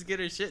her to just get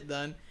her shit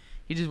done.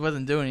 He just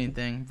wasn't doing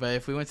anything. But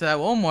if we went to that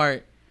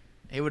Walmart,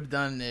 he would have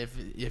done.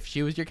 If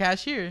she was your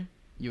cashier,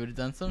 you would have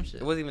done some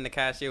shit. It wasn't even the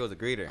cashier; it was a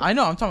greeter. I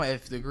know. I'm talking about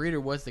if the greeter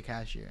was the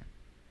cashier.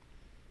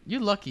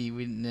 You're lucky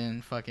we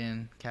didn't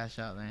fucking cash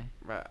out there.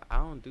 Bro, I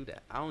don't do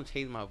that. I don't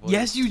change my voice.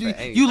 Yes, you do.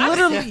 You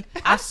literally.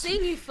 I've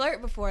seen you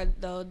flirt before,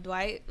 though,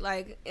 Dwight.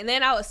 Like, and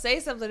then I would say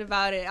something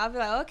about it. I'll be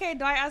like, "Okay,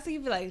 Dwight." I see you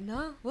be like,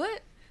 "No,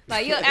 what?"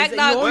 Like you'll act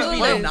like what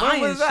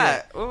was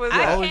that? What was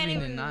that? I can't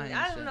even.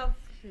 I don't know.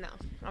 No,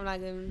 I'm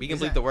not gonna. We can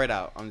bleep the word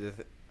out. I'm just.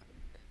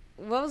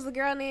 What was the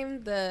girl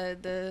name?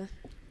 The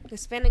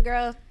Hispanic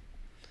girl,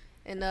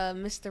 in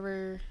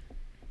Mr.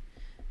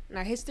 in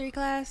our history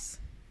class.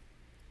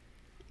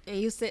 And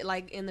you sit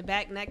like in the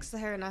back next to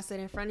her, and I sit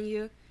in front of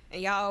you,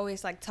 and y'all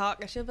always like talk,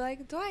 and she'll be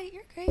like, "Dwight,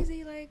 you're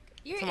crazy. Like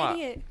you're an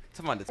idiot."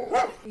 Talking about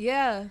this.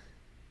 Yeah.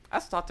 I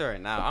just talk to her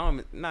now. I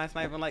don't. No, it's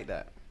not even like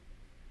that.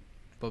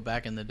 But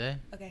back in the day.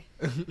 Okay.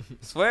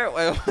 Swear,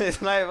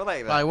 it's not even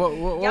like that. Like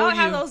what y'all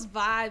have those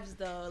vibes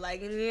though.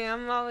 Like, yeah,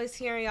 I'm always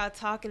hearing y'all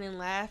talking and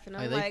laughing.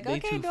 I'm like, they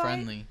okay, too Dwight.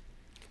 Friendly.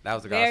 That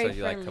was the girl I told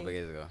you like a couple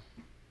years ago.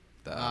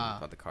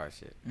 About the car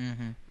shit.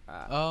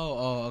 Mm-hmm.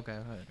 Okay.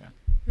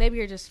 Maybe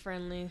you're just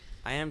friendly.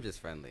 I am just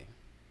friendly.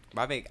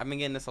 But I've been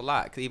getting this a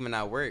lot. Cause even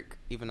at work,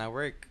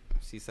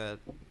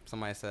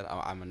 somebody said,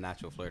 "Oh, I'm a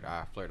natural flirter.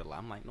 I flirt a lot."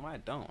 I'm like, no, I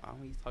don't. I don't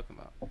know what you talking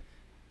about.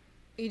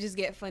 You just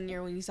get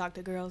funnier when you talk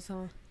to girls,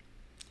 huh?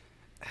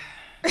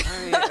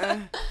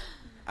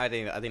 I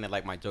think they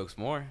like my jokes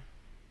more.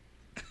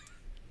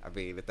 I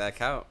mean, if that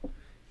count.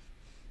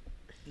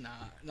 Nah,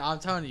 I'm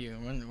telling you,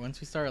 once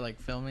we start like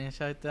filming and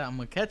shit like that, I'm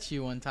gonna catch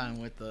you one time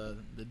with the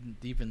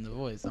deep in the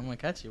voice. I'm gonna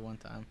catch you one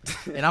time,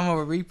 and I'm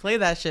gonna replay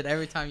that shit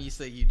every time you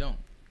say you don't.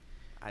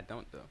 I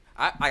don't though.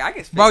 I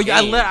guess. Bro,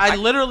 I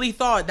literally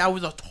thought that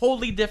was a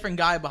totally different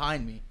guy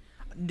behind me.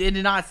 It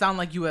did not sound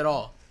like you at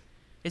all.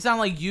 It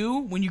sounded like you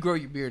when you grow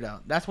your beard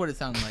out. That's what it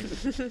sounded like.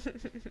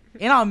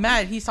 And I'm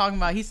mad. He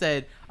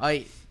said,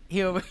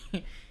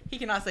 he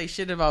cannot say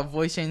shit about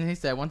voice changing. He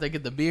said, once I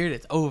get the beard,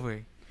 it's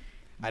over.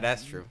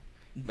 That's true.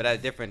 But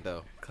that's different,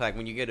 though. Cause, like,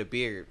 when you get a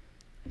beard,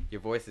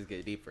 your voices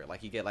get deeper.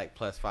 Like, you get, like,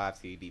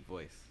 +5 to your deep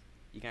voice.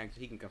 He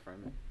can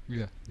confirm it.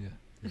 Yeah.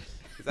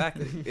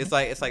 Exactly. It's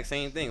like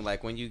same thing.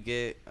 Like, when you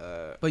get...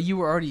 But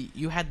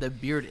you had the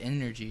beard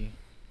energy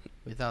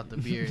without the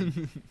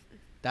beard.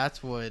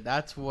 That's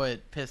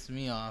what pissed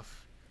me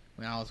off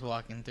when I was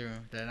walking through.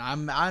 That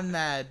I'm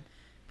mad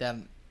that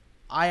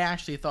I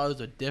actually thought it was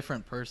a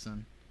different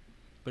person,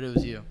 but it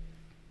was you.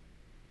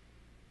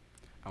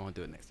 I won't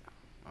do it next time.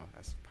 Oh,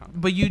 that's probably...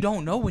 But you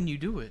don't know when you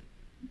do it.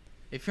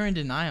 If you're in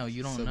denial,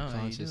 you don't know.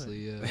 Subconsciously,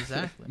 yeah.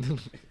 Exactly.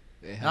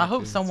 And I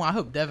hope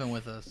Devin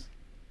with us,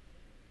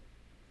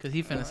 cause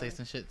he finna say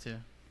some shit too.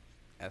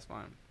 That's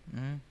fine.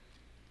 Mm-hmm.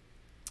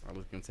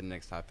 let's get into the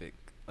next topic.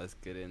 Let's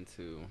get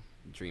into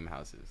dream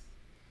houses.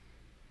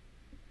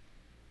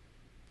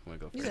 I'm gonna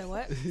go first. You said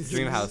what?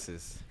 Dream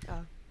houses.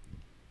 Oh.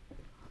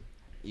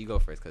 You go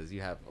first because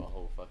you have a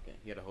whole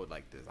you had a whole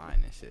like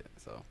design and shit.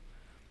 So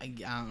I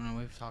don't know.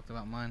 We've talked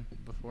about mine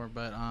before,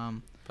 but I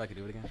could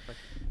do it again.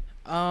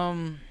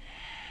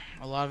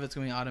 A lot of it's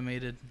gonna be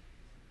automated.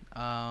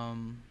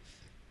 I'm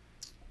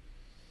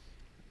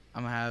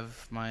gonna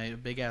have my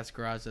big ass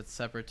garage that's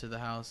separate to the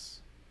house.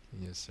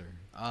 Yes, sir.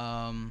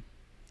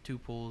 2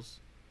 pools.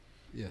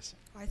 Yes.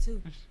 Why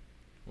 2?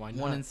 Why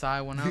not? 1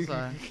 inside, 1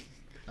 outside.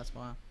 That's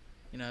why.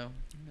 You know,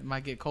 it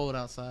might get cold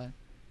outside.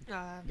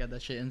 Got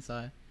that shit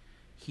inside,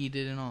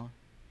 heated and all.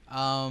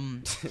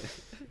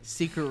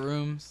 Secret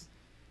rooms.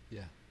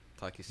 Yeah.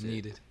 Talk your shit.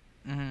 Needed.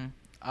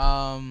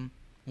 1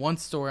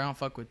 story. I don't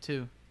fuck with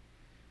 2.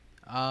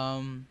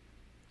 I'm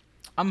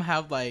gonna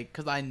have like,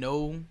 cause I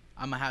know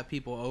I'm gonna have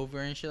people over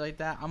and shit like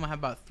that. I'm gonna have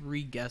about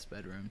 3 guest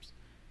bedrooms,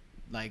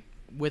 like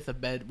with a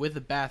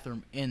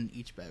bathroom in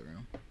each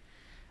bedroom.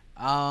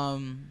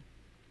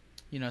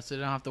 You know, so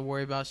they don't have to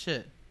worry about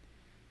shit.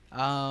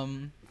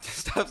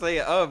 Stop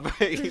saying bro.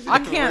 I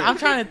can't. I'm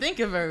trying to think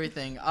of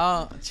everything.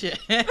 Shit.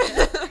 I'm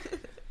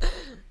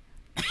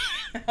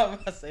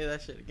about to say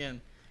that shit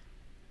again.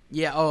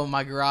 Yeah. Oh,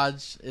 my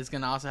garage is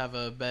gonna also have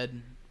a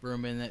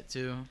bedroom in it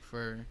too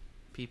for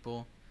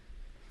people.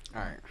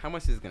 All right. How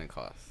much is it gonna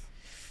cost?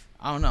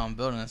 I don't know. I'm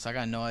building this. I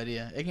got no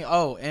idea.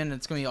 And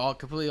it's gonna be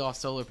completely all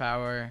solar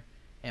power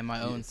and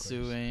my own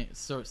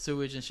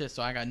sewage and shit.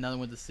 So I got nothing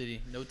with the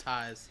city. No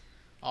ties,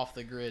 off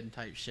the grid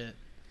type shit.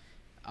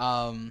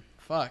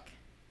 Fuck.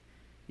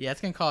 Yeah,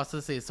 it's gonna cost.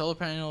 Let's see. Solar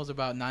panels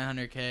about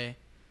 $900K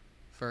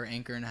for an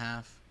acre and a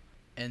half,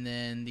 and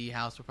then the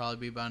house will probably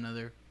be about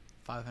another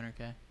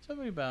 $500K. So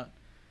it'll be about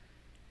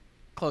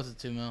close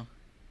to $2 million.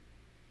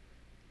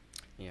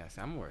 Yeah,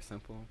 see, I'm more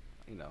simple.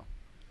 You know,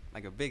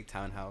 like a big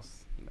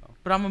townhouse. You know.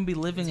 But I'm gonna be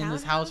living in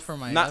this house for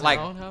my not like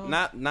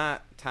house?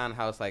 not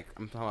townhouse. Like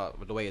I'm talking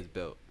about the way it's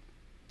built.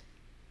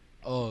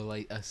 Oh,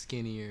 like a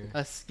skinny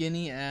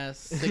ass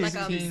 16 like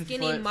a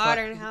skinny foot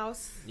modern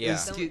house. Yeah. A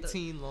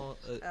skinny long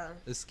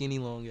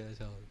ass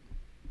house.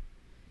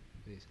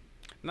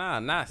 Nah,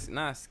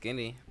 not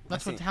skinny.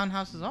 That's what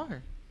townhouses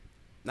are.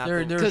 Not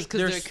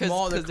they're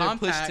small. They're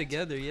pushed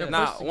together. Yeah.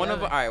 Nah, one of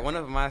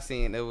them I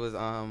seen, it was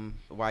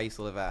where I used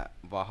to live at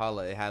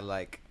Valhalla. It had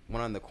like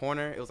one on the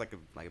corner. It was like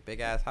a big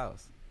ass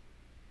house.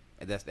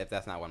 If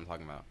that's not what I'm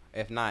talking about.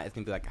 If not, it's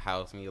gonna be like a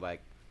house, maybe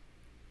like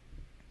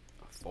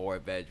a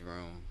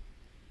 4-bedroom.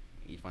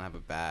 Each one have a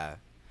bath.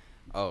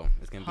 Oh,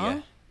 it's gonna be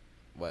a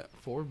what?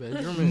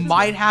 4-bedroom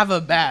might have a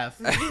bath.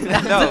 No.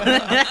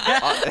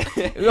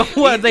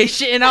 What, they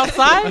shitting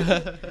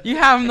outside? You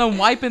have them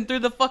wiping through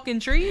the fucking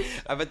trees?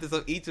 I bet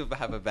each of them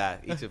have a bath.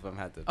 Each of them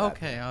have the bath.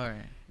 Okay, all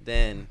right.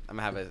 Then I'm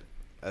gonna have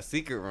a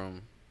secret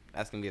room.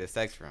 That's gonna be the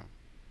sex room.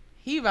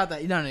 He about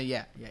to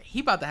yeah.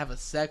 He about to have a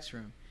sex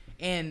room,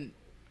 and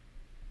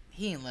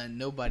he ain't letting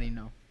nobody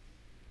know.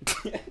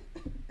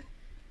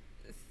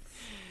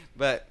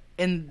 But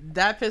and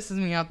that pisses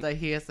me off that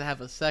he has to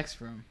have a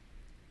sex room.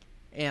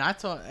 And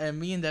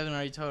me and Devin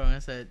already told him. I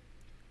said,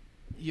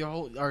 me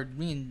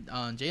and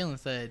Jalen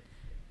said,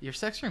 your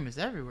sex room is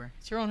everywhere.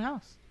 It's your own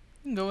house.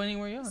 You can go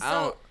anywhere else.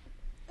 So,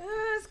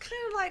 it's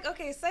kind of like,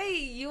 okay,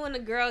 say you and a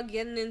girl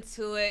getting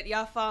into it,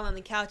 y'all fall on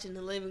the couch in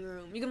the living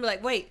room. You can be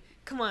like, wait,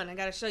 come on, I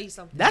gotta show you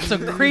something. That's a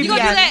creepy. You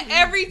gonna do that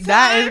every time?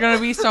 That is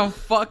gonna be some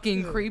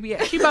fucking creepy.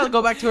 She about to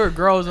go back to her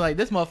girls and like,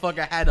 this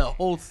motherfucker had a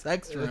whole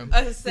sex room.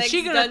 A sex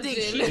she gonna dungeon.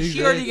 think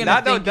she already gonna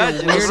not think no you're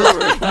dungeon. weird.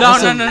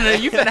 No.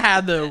 You finna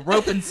have the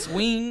rope and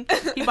swing.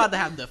 He about to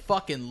have the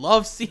fucking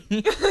love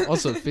scene.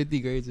 Also,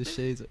 50 grades of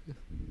shades.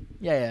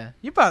 Yeah.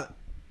 You finna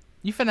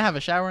have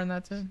a shower in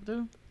that too,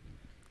 dude?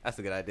 That's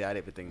a good idea. I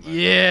didn't even think about that.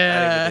 Yeah. I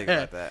didn't even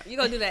think about that. You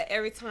gonna do that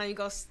every time. You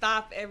go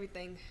stop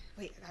everything.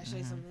 Wait, I gotta show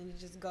you something. And you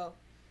just go.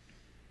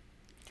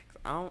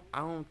 I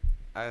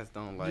just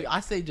don't like. Dude, I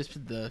say just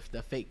put the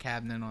fake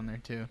cabinet on there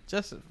too,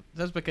 just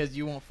because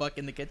you won't fuck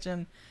in the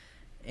kitchen,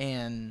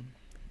 and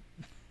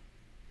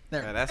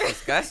there. Yeah,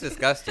 that's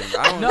disgusting.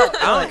 Bro. I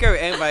don't care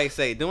what anybody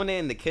say. Doing it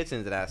in the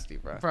kitchen is nasty,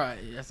 bro. Bro,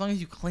 as long as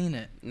you clean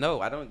it.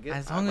 No, I don't get.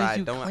 As long as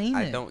you clean it.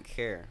 I don't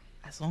care.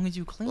 As long as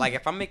you clean. Like it.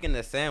 if I'm making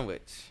a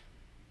sandwich.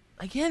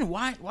 Again,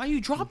 why are you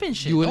dropping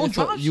shit? You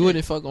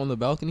wouldn't fuck on the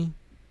balcony?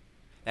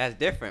 That's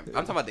different. I'm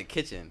talking about the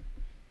kitchen.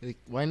 Like,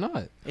 why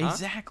not?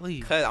 Exactly.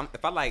 Because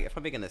if I'm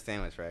making a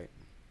sandwich, right,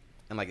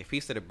 and like a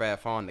piece of the bread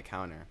fall on the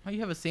counter. Why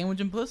you have a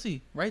sandwich and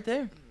pussy right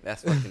there?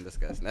 That's fucking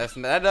disgusting.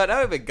 That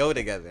don't even go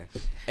together.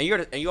 And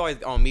you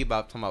always on me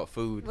about talking about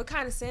food. What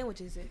kind of sandwich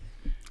is it?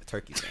 A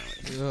turkey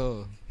sandwich.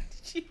 Oh.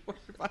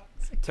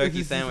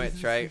 Turkey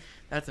sandwich, right?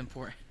 That's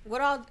important. What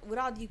all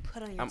do you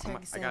put on your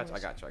turkey sandwich? I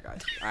got you.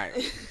 All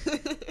right.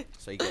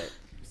 So you get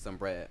some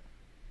bread,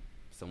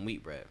 some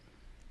wheat bread.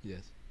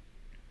 Yes.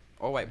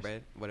 Or white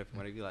bread,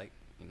 whatever you like.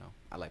 You know,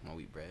 I like my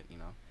wheat bread. You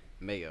know,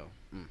 mayo,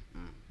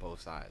 both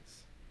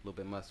sides. A little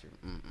bit mustard,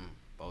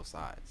 both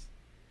sides.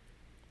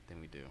 Then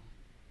we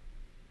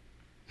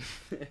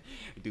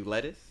do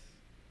lettuce,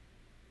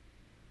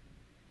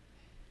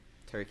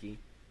 turkey,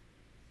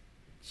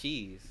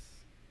 cheese,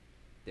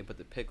 then put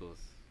the pickles,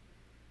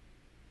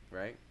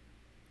 right?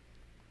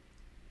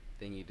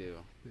 Then you do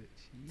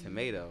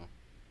tomato,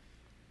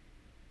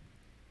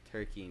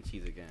 turkey, and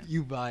cheese again.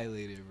 You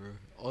violated,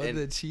 bro.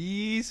 The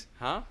cheese?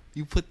 Huh?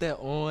 You put that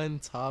on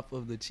top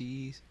of the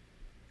cheese?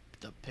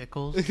 The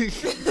pickles?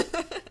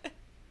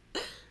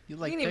 You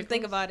like didn't pickles? even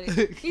think about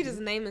it. You just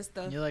naming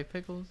stuff. You like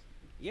pickles?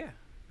 Yeah.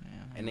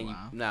 And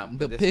then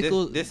the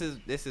pickles. This is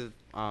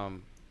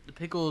the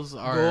pickles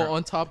are go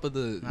on top of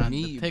the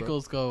meat. The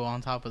pickles go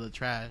on top of the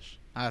trash.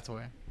 That's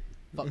where.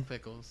 Fuck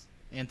pickles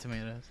and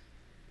tomatoes.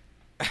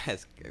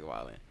 That's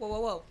wildin'.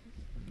 Whoa.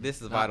 This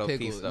is a not vital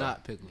pickles, piece, though.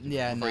 Not pickles.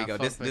 Yeah, before you go,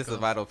 this is a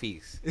vital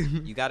piece.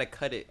 You gotta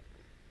cut it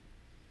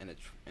in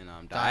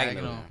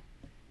diagonal,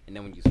 and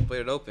then when you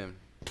split it open,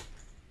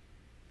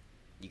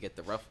 you get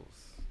the ruffles.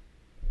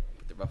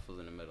 Put the ruffles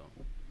in the middle.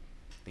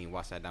 Then you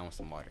wash that down with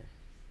some water.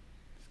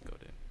 Just go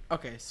there.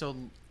 Okay, so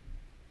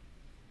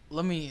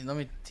let me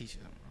teach you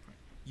something real quick.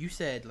 You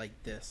said like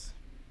this.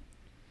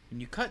 When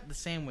you cut the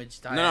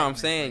sandwich diagonally. No, I'm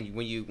saying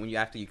when you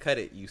after you cut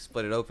it, you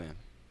split it open,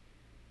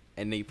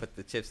 and then you put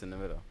the chips in the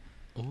middle.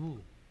 Ooh.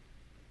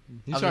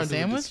 He's trying to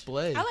do a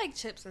display. I like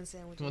chips and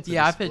sandwiches.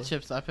 Yeah, I put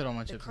chips. I put all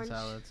my chips and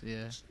salads.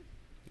 Yeah.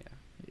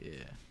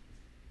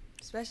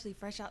 Especially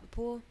fresh out the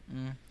pool.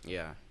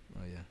 Yeah.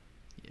 Oh yeah.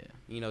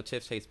 You know,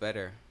 chips taste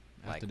better.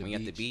 Like when you're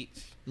at the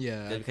beach.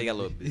 Yeah. Just because you got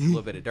a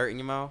little bit of dirt in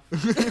your mouth.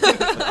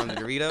 On the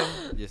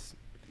Dorito, just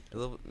a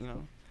little, you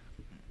know.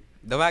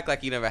 Don't act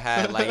like you never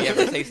had, like, you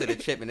ever tasted a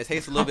chip and it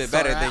tastes a little bit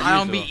better than usual. I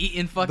don't be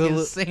eating fucking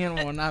sand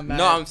when I'm mad.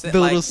 No, I'm saying, the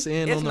like, little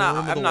sand it's on not,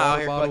 the rim of I'm the not out water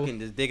here bottle. fucking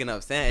just digging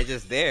up sand. It's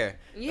just there.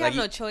 You like,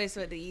 have no choice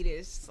but to eat it.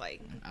 It's just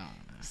like, I don't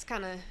know. it's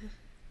kind of,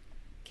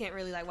 can't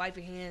really, like, wipe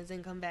your hands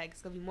and come back.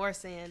 It's going to be more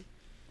sand.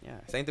 Yeah,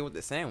 same thing with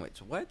the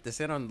sandwich. What? The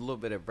sand on a little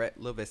bit of bread,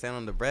 little bit of sand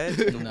on the bread?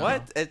 No.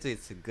 What?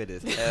 It's good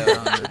as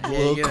hell. A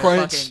little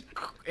crunch.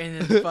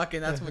 And then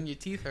fucking, that's when your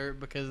teeth hurt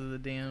because of the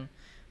damn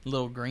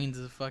little grains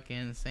of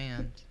fucking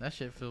sand. That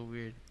shit feel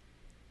weird.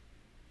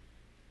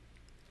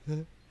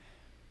 You're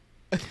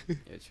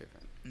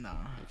tripping. No.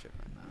 You're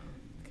tripping.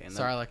 Okay,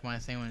 Sorry, I like my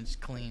sandwich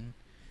clean.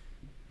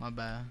 My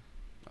bad.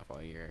 My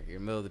fault. You're in the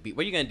middle of the beach.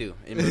 What are you gonna do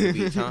in the middle of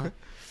the beach, huh?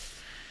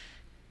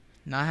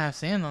 Not have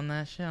sand on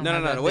that shit.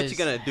 No. What you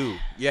gonna do?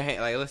 Your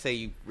hand, like, let's say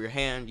you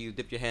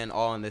dip your hand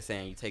all in the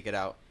sand. You take it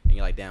out, and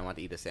you're like, damn, I want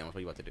to eat a sandwich. What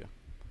are you about to do?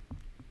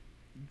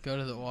 Go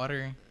to the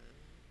water.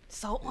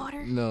 Salt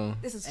water? No.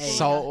 This is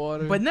salt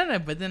water. But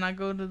then I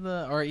go to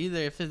the, or either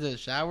if it's a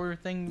shower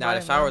thing. Nah,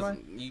 the showers.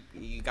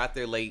 You got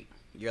there late.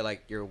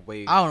 You're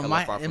way far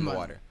from the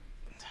water.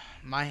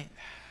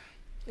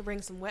 You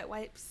bring some wet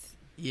wipes.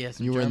 Yes.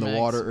 You were in the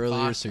water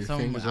earlier, so your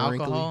fingers are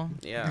alcohol.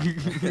 wrinkly. Yeah.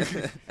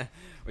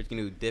 What you can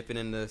do? Dipping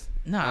in this.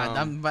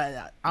 Nah,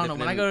 but I don't know.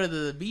 When I go to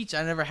the beach,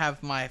 I never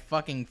have my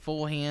fucking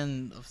full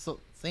hand of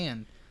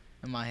sand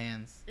in my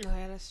hands. Oh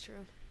yeah, that's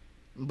true.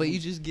 But you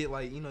just get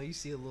like, you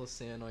see a little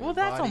sand on your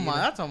body.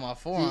 That's on my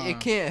forearm. It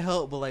can't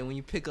help but like when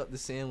you pick up the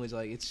sandwich,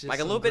 like it's just like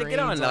a little bit of get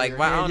on there. Like,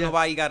 I don't know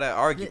why you gotta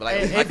argue. But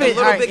like a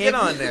little bit get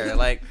on there.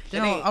 Like,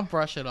 I'll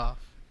brush it off.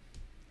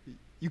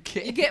 You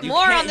can't. You get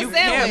more on the sandwich.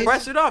 You can't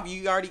brush it off.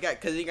 You already got,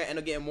 because you're gonna end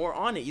up getting more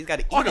on it. You just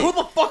gotta eat it. Who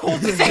the fuck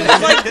holds the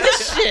sandwich like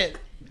this shit?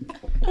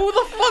 Who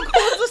the fuck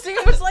holds the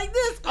sandwich like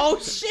this? Oh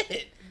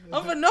shit!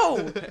 I'm gonna know.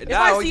 If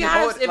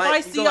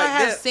I see I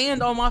have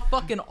sand on my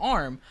fucking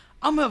arm,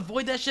 I'm gonna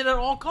avoid that shit at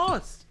all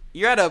costs.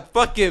 You're at a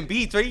fucking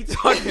beach. What are you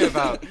talking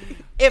about?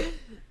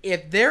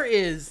 If there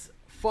is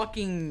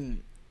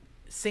fucking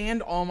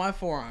sand on my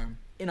forearm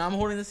and I'm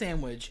holding the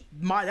sandwich,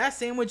 that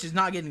sandwich is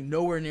not getting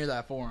nowhere near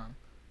that forearm.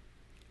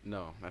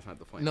 No, that's not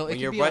the point. No, when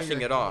you're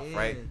brushing it off,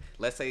 right?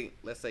 Let's say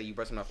you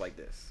brushing off like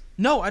this.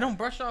 No, I don't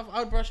brush off. I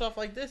would brush off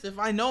like this if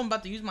I know I'm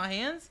about to use my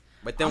hands.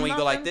 But then when you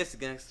go like this,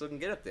 you still can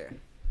get up there.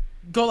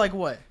 Go like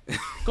what?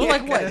 Go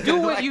like what?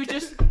 Do what you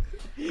just.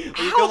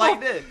 You go like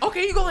this.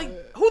 Okay, you go like.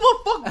 Who the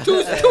fuck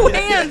does two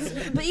hands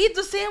to eat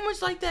the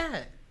sandwich like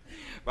that?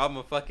 Bro, I'm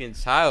a fucking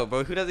child,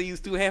 bro. Who doesn't use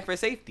two hands for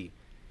safety?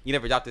 You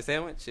never dropped the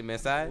sandwich in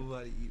inside?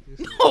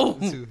 No.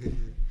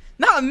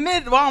 Not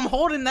mid while I'm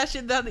holding that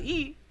shit down to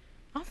eat.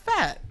 I'm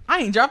fat.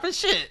 I ain't dropping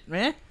shit,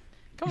 man.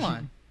 Come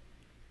on.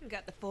 You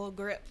got the full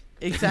grip.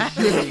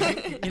 Exactly.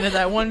 You know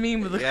that one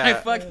meme with the guy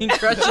fucking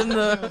crushing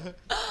the.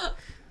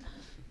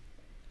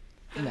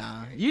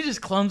 Nah, you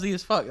just clumsy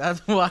as fuck. That's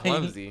why.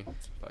 Clumsy.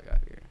 Fuck out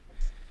here.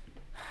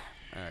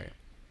 All right.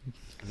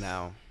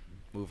 Now,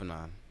 moving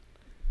on.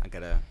 I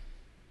got a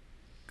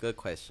good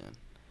question.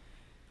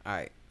 All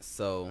right.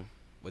 So,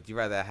 would you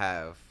rather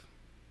have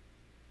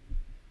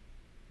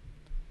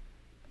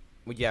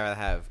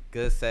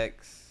good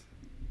sex,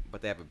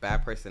 but they have a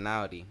bad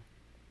personality,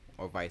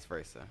 or vice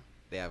versa?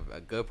 They have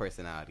a good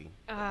personality.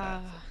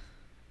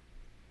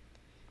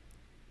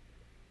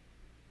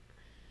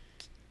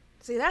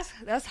 See,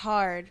 that's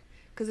hard,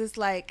 because it's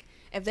like,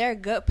 if they're a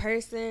good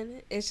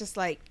person, it's just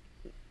like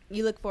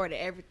you look forward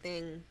to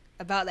everything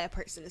about that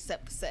person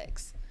except for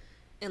sex.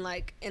 And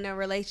like in a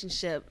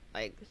relationship,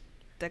 like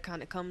that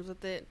kind of comes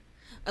with it,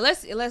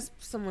 unless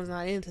someone's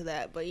not into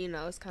that. But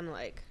it's kind of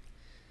like,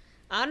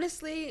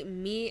 Honestly,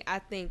 me, I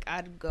think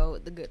I'd go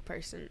with the good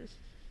person.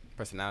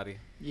 Personality.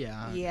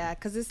 Yeah. Yeah,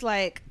 because it's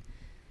like,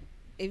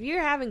 if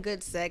you're having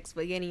good sex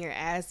but getting your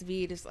ass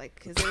beat, it's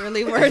like, is it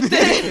really worth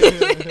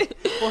it?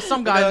 Well,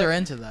 some guys are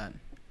into that.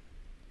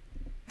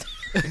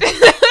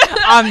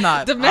 I'm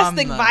not.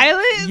 Domestic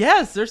violence?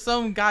 Yes, there's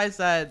some guys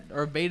that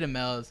are beta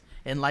males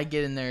and like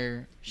getting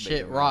their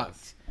shit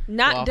rocked.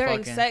 Not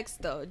during sex,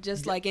 though.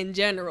 Just like in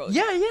general.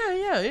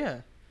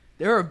 Yeah.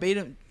 There are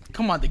beta...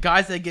 Come on, the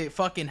guys that get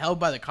fucking held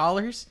by the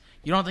collars?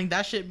 You don't think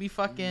that shit be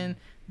fucking...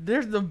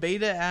 There's the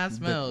beta-ass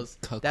males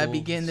that be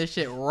getting this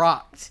shit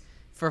rocked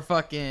for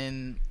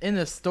fucking... In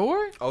the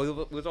store?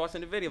 Oh, we was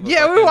watching the video.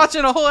 Yeah, we were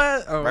watching a whole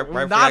ass...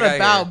 right not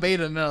about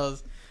beta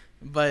males,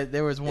 but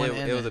there was one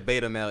It was a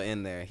beta male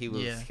in there. He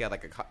was... Yeah. He had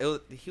like a...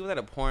 he was at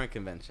a porn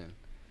convention.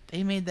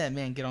 They made that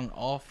man get on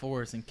all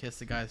fours and kiss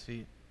the guy's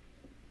feet.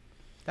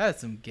 That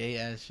is some gay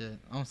ass shit.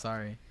 I'm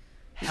sorry.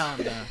 Hell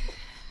no.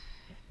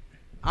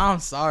 I'm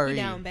sorry. You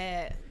down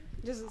bad.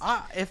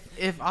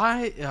 If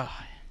I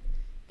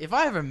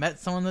ever met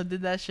someone that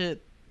did that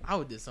shit, I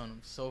would disown them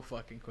so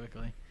fucking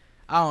quickly.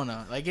 I don't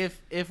know. Like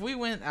if we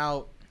went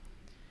out,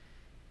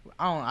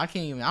 I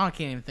can't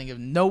even think of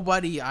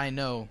nobody I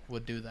know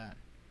would do that.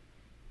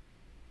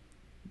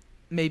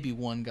 Maybe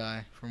one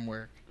guy from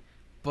work,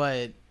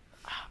 but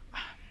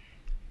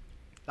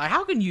like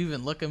how can you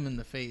even look him in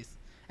the face?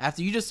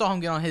 After you just saw him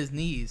get on his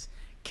knees,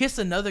 kiss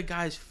another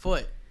guy's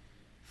foot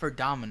for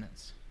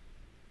dominance.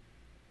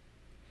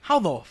 How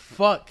the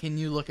fuck can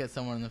you look at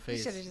someone in the face?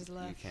 You should have just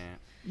left.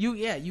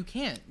 You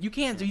can't. You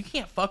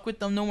can't fuck with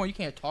them no more. You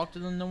can't talk to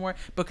them no more.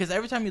 Because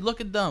every time you look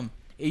at them,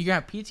 you're going to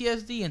have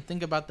PTSD and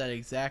think about that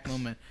exact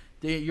moment.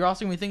 You're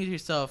also going to be thinking to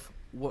yourself,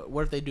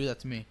 what if they do that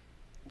to me?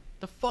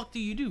 The fuck do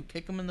you do?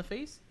 Kick them in the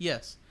face?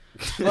 Yes.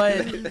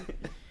 But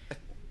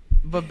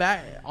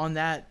back on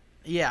that,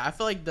 yeah, I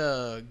feel like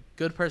the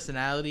good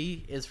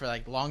personality is for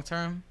like the long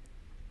term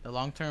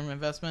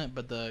investment,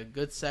 but the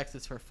good sex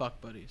is for fuck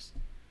buddies.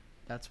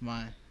 That's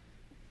mine.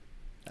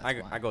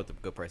 I go with the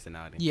good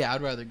personality. Yeah,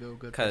 I'd rather go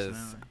good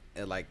personality.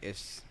 Because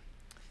it's...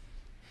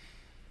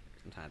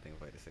 I'm trying to think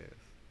of a way to say this.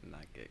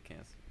 Not get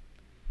canceled.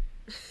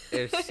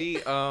 If she,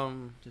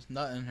 Just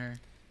nutting her.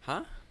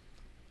 Huh?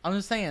 I'm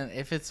just saying,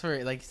 if it's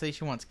for, like, say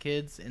she wants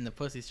kids and the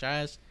pussy's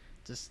trash,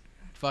 just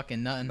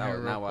fucking nutting her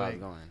real quick. That was not where I was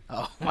going.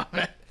 Oh, my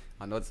bad.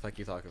 I know what the fuck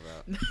you talking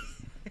about.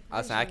 I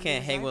was saying, I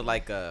can't hang with,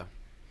 like, I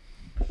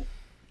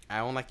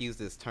don't like to use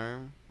this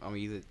term. I'm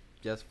going to use it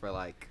just for,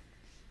 like...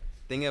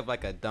 Think of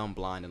like a dumb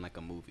blonde in like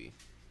a movie,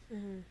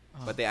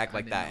 but they act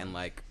like that and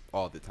like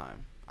all the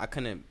time. I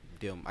couldn't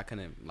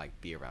like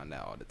be around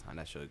that all the time.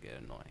 That should get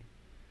annoying.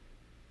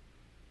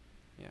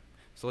 Yeah.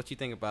 So what you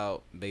think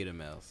about beta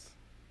males?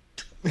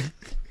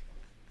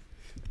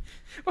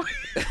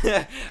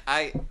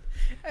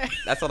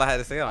 That's all I had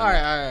to say on all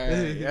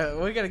right. Yeah,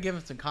 we gotta give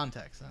him some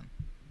context then.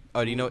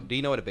 Oh, do you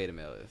know what a beta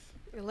male is?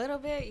 A little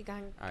bit. You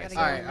gotta all right.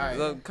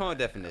 So, come on,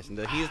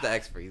 definition. He's the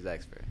expert.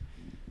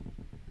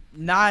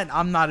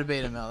 I'm not a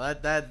beta male.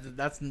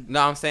 That's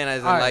no. I'm saying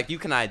as in, like you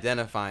can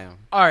identify him.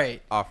 All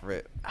right. Off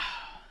it.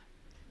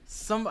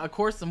 Of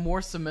course, the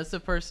more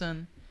submissive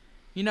person.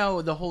 You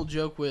know the whole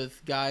joke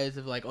with guys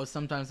of like, oh,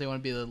 sometimes they want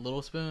to be the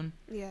little spoon.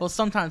 Yeah. Well,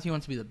 sometimes he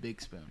wants to be the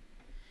big spoon.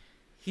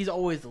 He's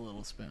always the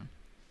little spoon.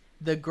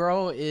 The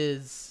girl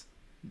is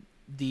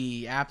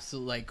the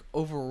absolute like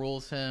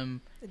overrules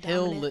him.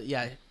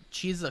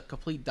 She's a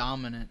complete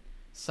dominant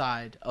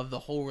side of the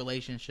whole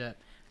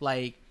relationship.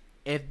 Like.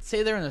 If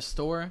say they're in a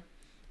store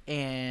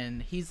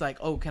and he's like,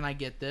 oh, can I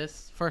get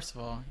this? First of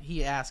all,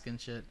 he asking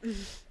shit.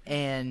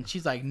 And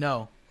she's like,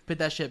 no, put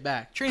that shit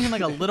back. Treating him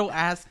like a little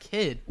ass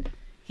kid.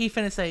 He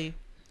finna say,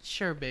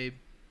 sure, babe,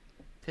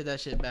 put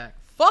that shit back.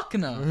 Fuck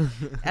no.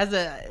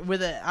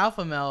 With an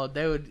alpha male,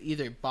 they would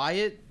either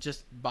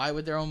just buy it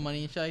with their own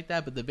money and shit like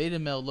that. But the beta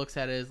male looks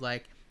at it as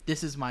like,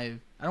 this is my,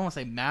 I don't want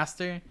to say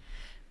master,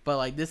 but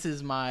like, this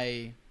is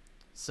my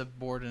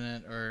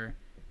subordinate or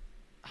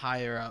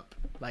higher up.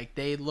 Like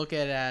they look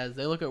at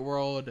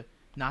world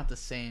not the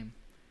same.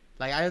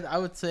 Like I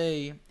would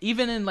say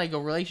even in like a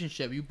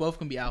relationship, you both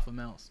can be alpha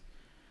males.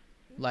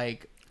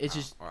 Like it's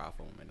just or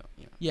alpha women.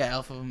 Yeah,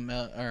 alpha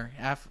male or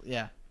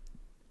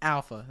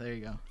alpha. There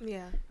you go.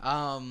 Yeah.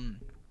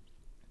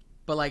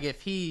 But like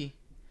if I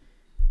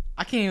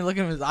can't even look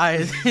in his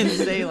eyes and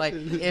say like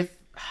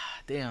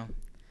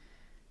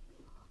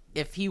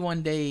if he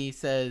one day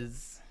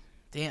says,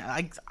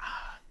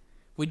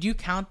 would you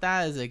count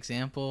that as an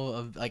example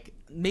of like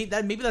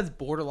maybe that's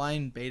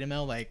borderline beta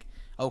male? Like,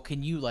 oh,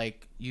 can you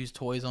like use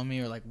toys on me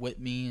or like whip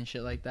me and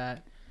shit like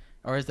that,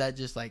 or is that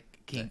just like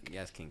kink?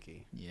 Yeah, it's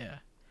kinky. Yeah,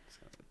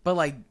 but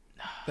like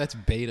that's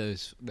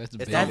betas. That's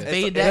beta. That's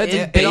beta. That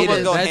is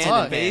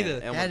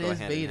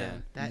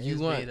beta. That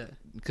is beta.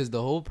 Because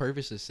the whole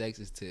purpose of sex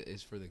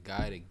is for the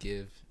guy to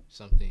give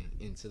something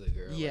into the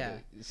girl. Yeah.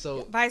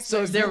 So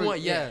if there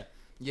want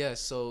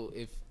So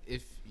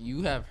if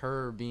you have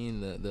her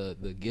being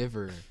the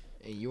giver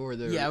and you're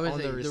the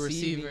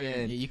receiver,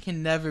 end. You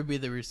can never be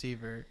the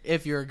receiver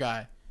if you're a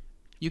guy.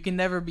 You can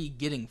never be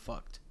getting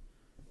fucked.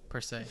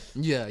 per se.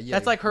 Yeah.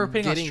 That's like her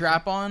putting a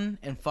strap on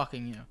and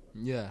fucking you.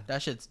 Yeah.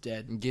 That shit's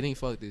dead. Getting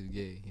fucked is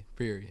gay.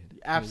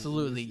 Period.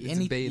 Absolutely.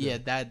 It's beta. Yeah,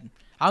 that.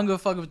 I don't give a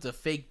fuck if it's a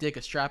fake dick,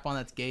 a strap on.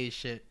 That's gay as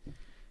shit.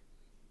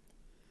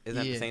 Isn't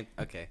that the same?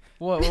 Okay.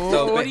 What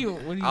do you?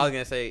 I was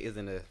gonna say,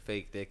 isn't a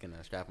fake dick and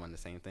a strap on the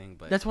same thing?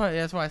 But that's why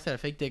I said a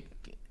fake dick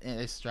and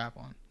a strap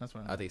on. That's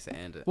what. I think so.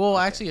 And well,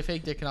 okay. Actually, a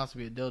fake dick can also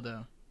be a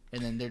dildo,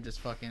 and then they're just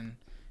fucking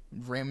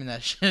ramming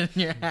that shit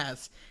in your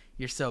ass.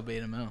 You're so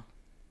beta male.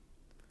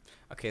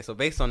 Okay, so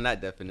based on that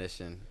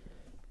definition,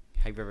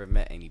 have you ever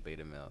met any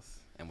beta males,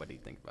 and what do you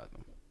think about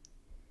them?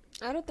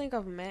 I don't think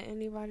I've met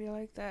anybody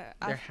like that.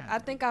 I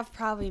think I've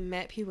probably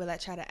met people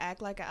that try to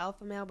act like an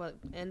alpha male but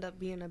end up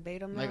being a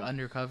beta male. Like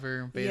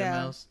undercover beta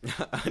males.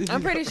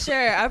 I'm pretty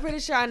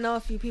sure I know a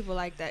few people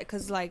like that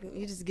because like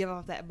you just give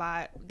off that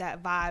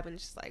vibe and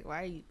it's just like,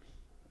 why are you?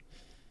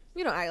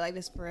 You don't act like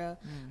this for real.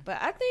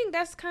 But I think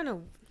that's kind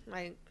of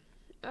like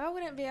I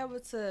wouldn't be able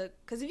to,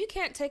 because if you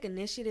can't take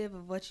initiative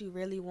of what you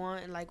really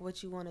want and like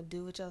what you want to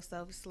do with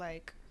yourself, it's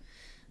like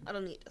I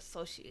don't need to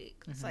associate.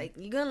 It's like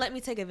you're gonna let me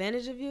take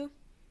advantage of you.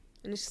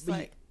 And it's just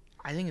like,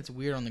 I think it's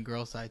weird on the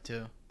girl side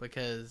too,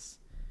 because,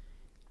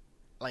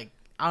 like,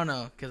 I don't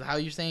know, because how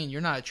you're saying you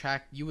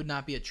would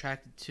not be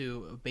attracted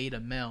to a beta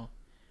male.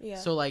 Yeah.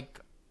 So like,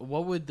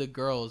 what would the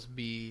girls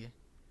be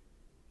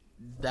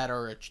that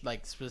are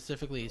like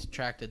specifically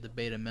attracted to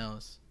beta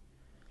males?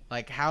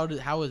 Like, how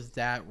is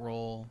that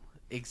role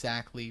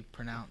exactly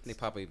pronounced? They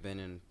probably been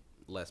in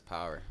less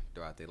power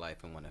throughout their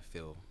life and want to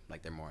feel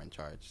like they're more in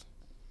charge.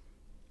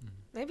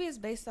 Maybe it's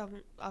based off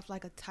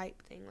like a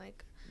type thing,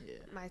 like. Yeah.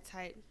 My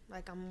type,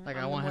 like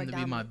I want him to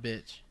be my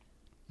bitch.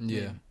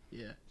 Yeah.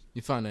 Yeah.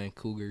 You find that in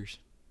cougars.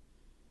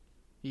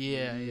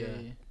 Yeah.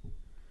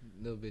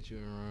 They'll bitch you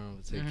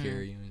around, take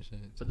care of you and shit.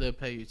 But they'll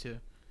pay you too.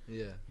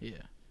 Yeah.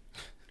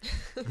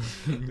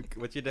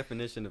 What's your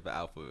definition of an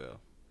alpha male?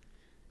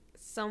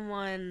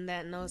 Someone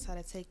that knows how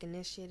to take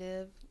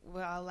initiative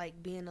while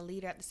like being a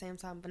leader at the same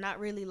time, but not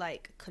really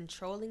like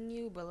controlling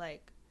you, but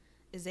like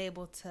is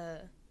able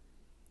to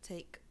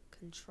take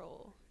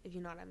control, if you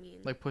know what I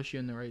mean. Like push you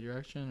in the right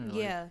direction? Or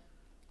yeah.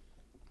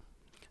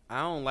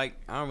 I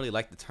don't really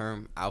like the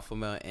term alpha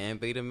male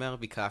and beta male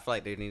because I feel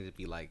like they need to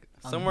be like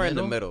somewhere in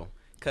the middle.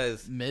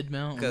 Cause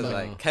mid-male? Because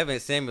like Kevin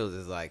Samuels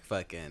is like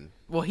fucking.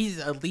 Well, he's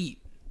elite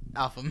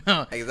alpha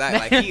male.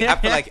 Exactly.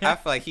 Like I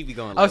feel like he be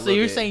going. Like, so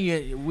you're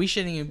saying we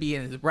shouldn't even be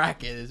in his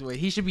bracket? Is what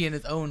he should be in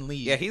his own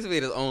league? Yeah, he's in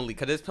his own league.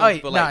 Cause there's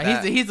people like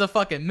that. He's a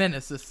fucking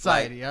menace to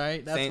society. Like, all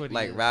right, that's what he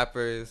like is.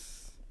 Rappers.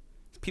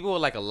 People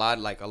with like a lot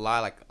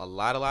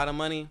of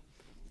money,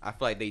 I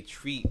feel like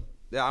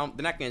they're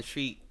not gonna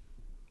treat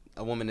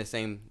a woman the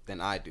same than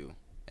I do,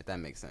 if that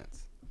makes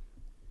sense.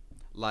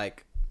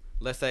 Like,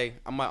 let's say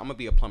I'm gonna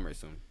be a plumber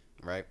soon,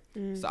 right? So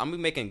I'm gonna be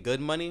making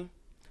good money,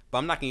 but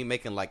I'm not gonna be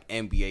making like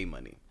NBA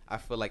money. I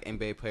feel like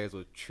NBA players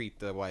would treat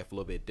their wife a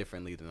little bit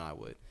differently than I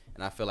would,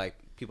 and I feel like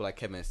people like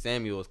Kevin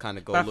Samuels kind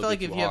of go. But I feel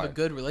like if you have a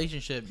good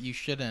relationship, you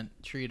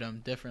shouldn't treat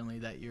them differently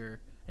that you're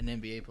an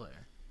NBA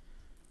player.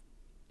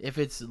 If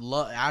it's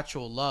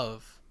actual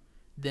love,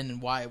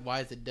 then why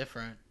is it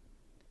different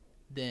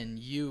than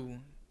you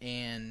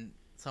and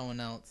someone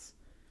else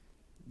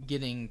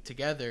getting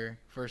together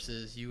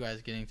versus you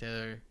guys getting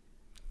together?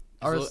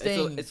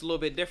 It's a little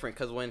bit different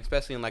because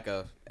especially in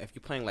if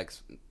you're playing like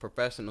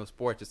professional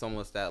sports, it's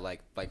almost that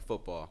like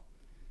football.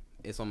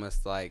 It's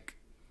almost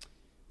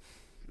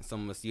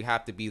you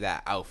have to be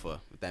that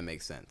alpha, if that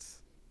makes sense.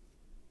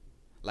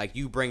 Like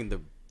you bring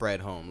the bread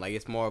home. Like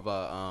it's more of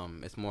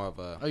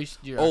a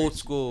old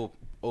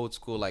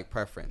school like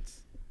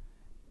preference,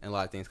 and a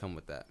lot of things come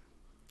with that.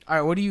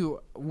 All right,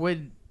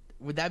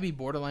 would that be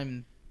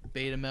borderline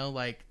beta male?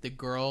 Like the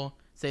girl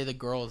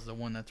is the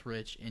one that's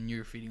rich and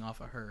you're feeding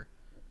off of her,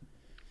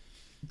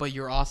 but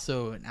you're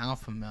also an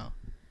alpha male.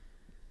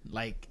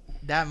 Like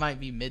that might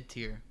be mid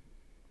tier.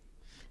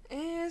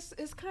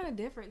 It's kind of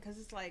different because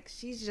it's like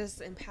she's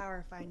just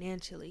empowered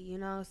financially, you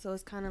know. So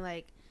it's kind of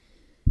like.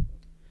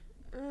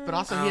 But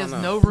also, he has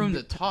no room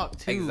to talk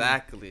to.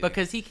 Exactly.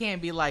 Because he can't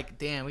be like,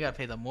 damn, we got to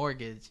pay the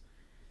mortgage.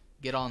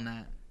 Get on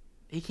that.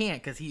 He can't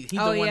because he's the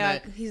one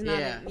that... he's not...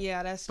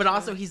 that's But true.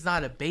 also, he's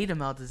not a beta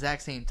male at the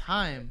exact same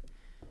time.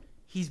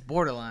 He's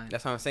borderline.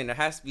 That's what I'm saying. There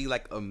has to be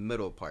like a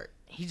middle part.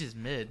 He's just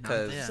mid.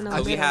 Because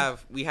we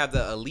have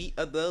the elite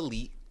of the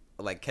elite,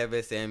 like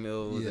Kevin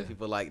Samuels and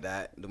people like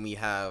that. Then we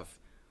have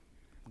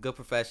good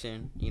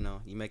profession. You know,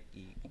 you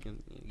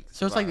can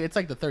so it's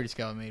like the 30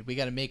 scale I made. We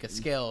got to make a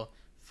scale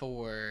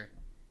for...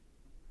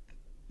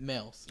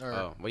 males.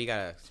 Well, you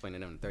gotta explain to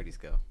them the 30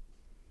 scale.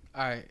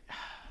 All right,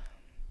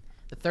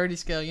 the 30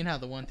 scale. You know how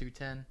the 1 through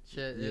 10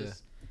 shit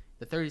is.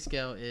 The 30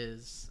 scale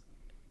is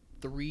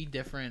 3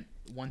 different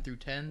 1 through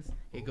 10s.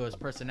 It goes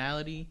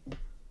personality,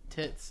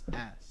 tits,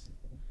 ass.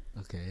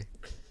 Okay.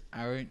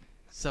 All right.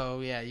 So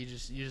yeah, you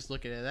just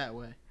look at it that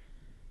way,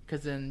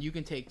 because then you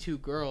can take 2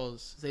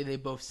 girls, say they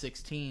both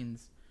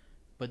 16s,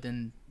 but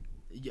then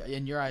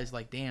in your eyes,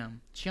 like, damn,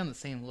 she on the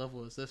same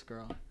level as this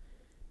girl.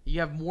 You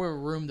have more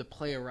room to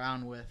play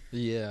around with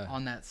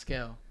on that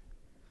scale.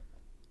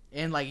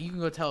 And like you can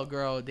go tell a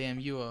girl, damn,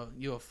 you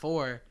a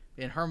 4.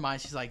 In her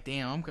mind, she's like,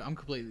 damn, I'm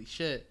completely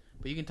shit.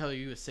 But you can tell her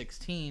you a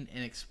 16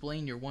 and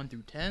explain your 1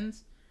 through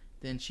 10s,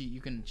 then she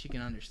can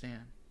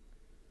understand.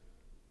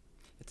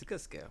 It's a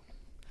good scale.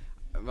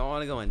 I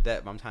want to go in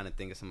depth, but I'm trying to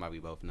think of somebody we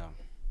both know.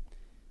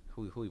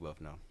 Who we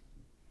both know?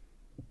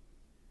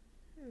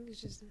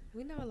 It's just,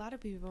 we know a lot of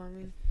people. I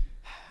mean,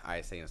 All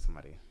right, saying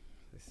somebody.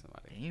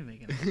 You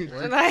making it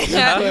work?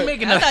 You're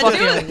making it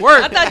fucking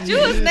work. I thought you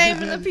was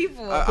naming the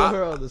people. Put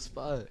her on the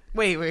spot.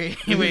 Wait.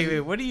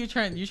 What are you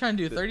trying? You trying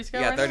to do 30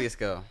 scale? Yeah, right 30 now?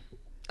 scale.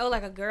 Oh,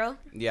 like a girl?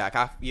 Yeah,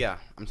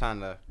 I'm trying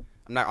to.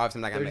 I'm not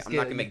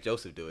gonna make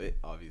Joseph do it.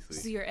 Obviously.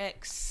 So your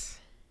ex.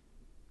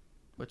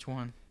 Which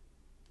one?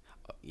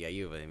 Oh, yeah,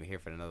 you were here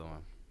for another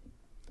one.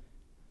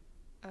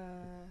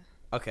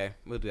 Okay,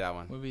 we'll do that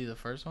one. Would be the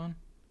first one?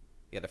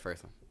 Yeah, the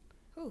first one.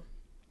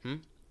 Who?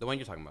 The one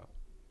you're talking about.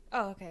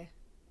 Oh, okay.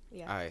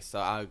 Yeah. All right, so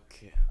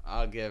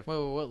I'll give.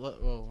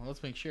 Whoa,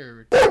 let's make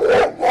sure.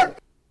 Oh.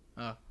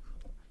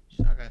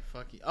 Okay,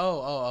 fuck you.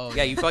 Oh.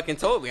 Yeah, you fucking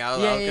told me. I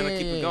was gonna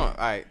keep it going.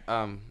 Yeah.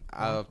 All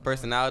right.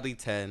 Personality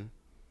 10.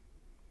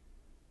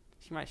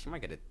 She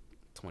might get a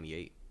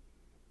 28.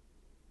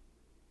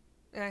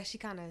 She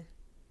got the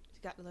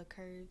little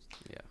curves.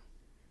 Yeah.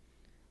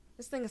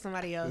 Let's think of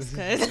somebody else,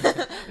 cause.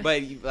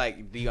 But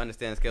do you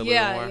understand the scale a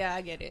little more? Yeah,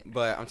 I get it.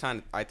 But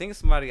I think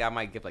somebody I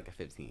might give like a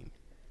 15.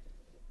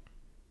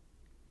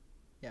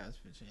 Yeah, it's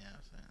 15. Yeah,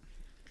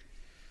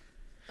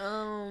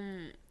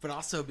 but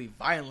also be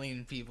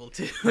violating people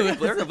too. We're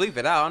gonna bleep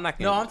it out. I'm not.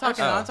 No, I'm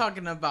talking about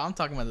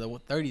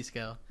the 30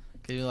 scale.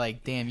 Cause you're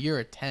like, damn, you're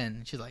a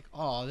 10. She's like,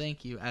 oh,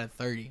 thank you, at a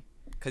 30.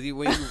 Cause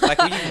when you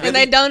really, and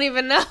they don't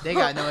even know. They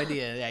got no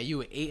idea. Yeah,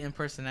 you 8 in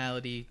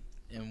personality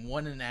and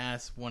 1 in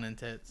ass, 1 in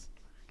tits.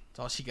 That's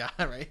all she got,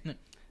 right?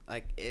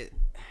 Like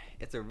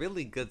it's a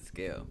really good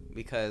scale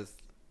because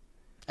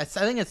I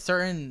think it's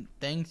certain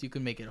things you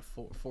can make it a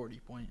 40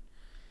 point.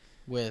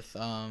 With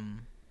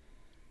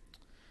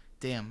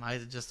damn, I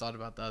just thought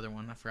about the other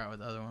one. I forgot what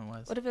the other one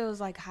was. What if it was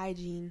like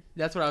hygiene?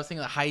 That's what I was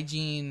thinking. Like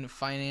hygiene,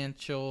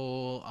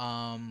 financial,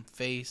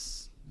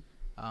 face,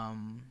 or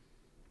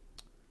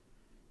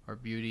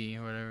beauty,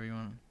 or whatever you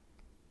want.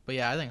 But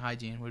yeah, I think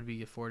hygiene would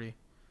be a 40.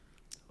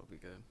 Would be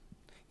good.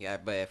 Yeah,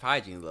 but if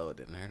hygiene low,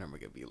 then her number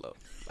could be low.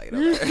 Like it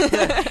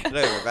don't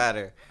even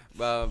matter.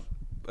 But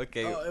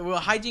okay. Well,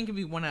 hygiene could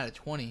be 1 out of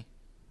 20.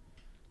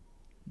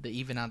 To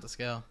even out the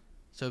scale,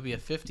 so it'd be a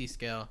 50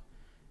 scale.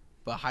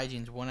 But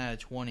hygiene's 1 out of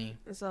 20.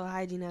 So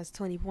hygiene has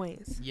 20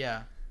 points.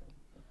 Yeah.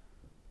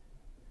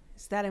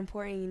 Is that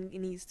important? It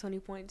needs 20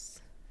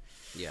 points.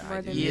 Yeah.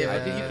 Because you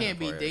can't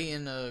be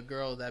dating a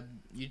girl that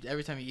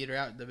every time you eat her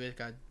out, the bitch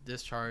got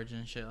discharged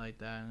and shit like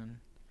that,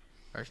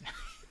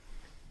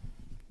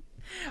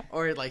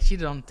 or like she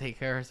don't take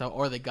care of herself,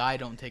 or the guy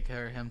don't take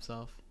care of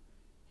himself.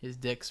 His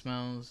dick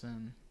smells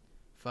and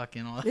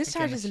fucking all that.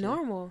 Discharge is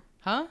normal.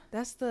 Huh?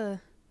 That's the.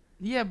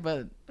 Yeah,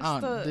 but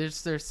there's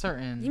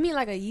certain. You mean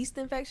like a yeast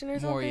infection or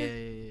something? More,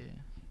 yeah.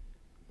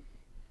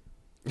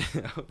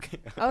 Okay.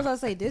 I was gonna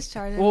say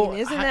discharge. Well,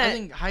 isn't I that?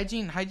 think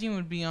hygiene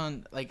would be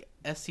on like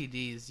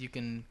STDs. You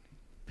can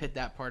pit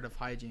that part of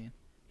hygiene.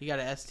 He got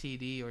an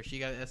STD or she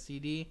got an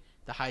STD.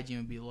 The hygiene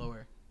would be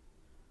lower.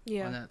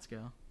 Yeah. On that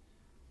scale.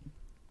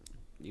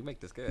 You make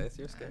this good. It's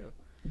your scale.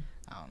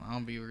 I don't know. I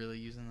don't be really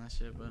using that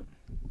shit, but.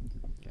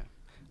 Yeah.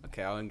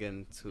 Okay, I'll get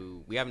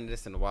into. We haven't done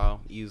this in a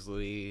while.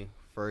 Usually,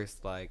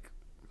 first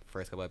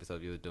couple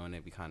episodes we were doing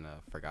it, we kind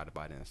of forgot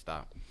about it and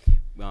stopped.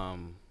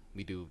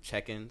 We do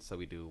check-ins, so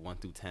we do 1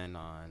 through 10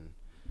 on.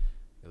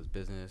 It was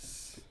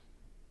business.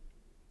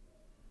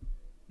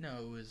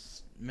 No, it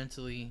was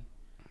mental,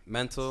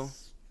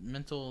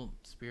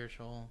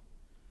 spiritual.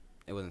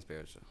 It wasn't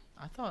spiritual.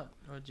 I thought.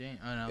 Oh, Jane.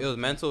 Oh no. It was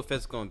mental,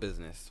 physical, and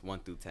business. 1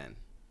 through 10.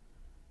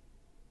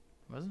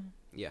 Was it?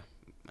 Yeah,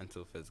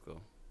 mental,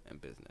 physical, and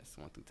business.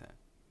 1 through 10.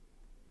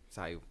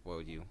 So what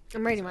would you?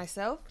 I'm rating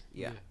myself.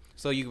 Yeah.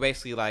 So you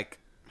basically like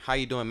how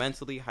you doing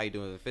mentally, how you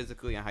doing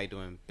physically, and how you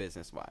doing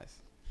business wise.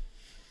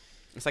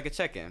 It's like a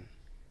check-in.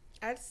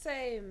 I'd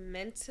say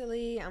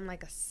mentally, I'm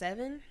like a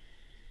 7.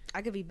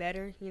 I could be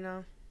better,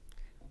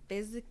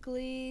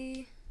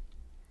 Physically,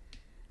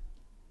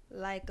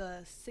 like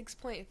a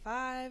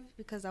 6.5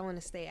 because I want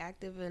to stay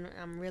active and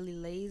I'm really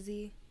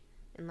lazy.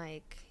 And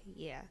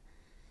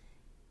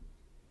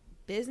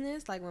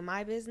business, like with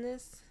my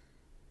business,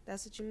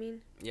 that's what you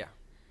mean? Yeah.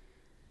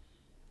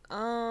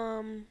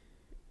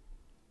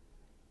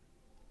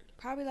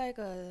 Probably like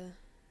a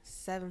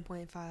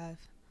 7.5.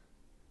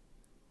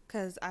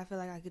 Because I feel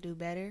like I could do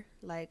better.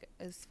 Like,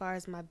 as far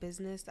as my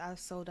business, I've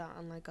sold out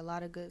on, like, a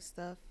lot of good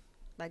stuff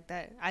like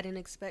that I didn't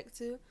expect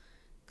to.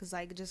 Because,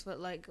 like, just with,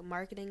 like,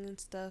 marketing and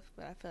stuff.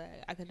 But I feel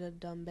like I could have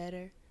done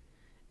better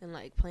and,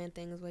 like, planned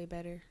things way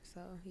better. So,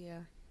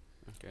 yeah.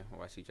 Okay. What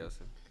about you,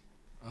 Joseph?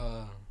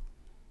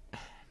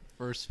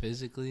 First,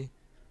 physically,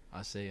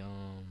 I say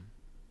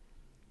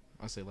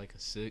like a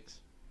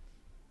 6.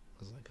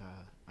 Because, like,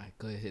 I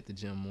could hit the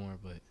gym more,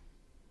 but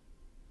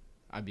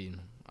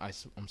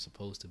I'm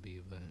supposed to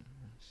be, but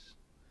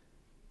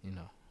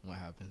what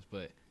happens.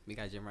 But we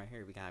got gym right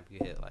here. We can have you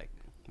hit like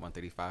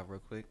 135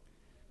 real quick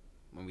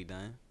when we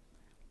done.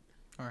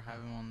 Or have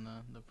him on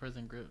the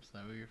prison grips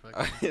that we were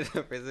fucking.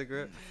 The prison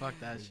grip? Fuck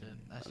that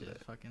shit. That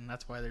shit fucking.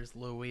 That's why there's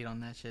low weight on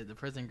that shit. The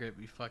prison grip,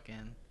 you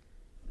fucking.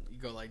 You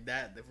go like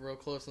that, real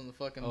close on the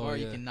fucking bar.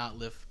 Yeah. You cannot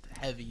lift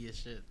heavy as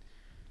shit.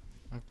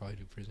 I'd probably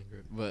do prison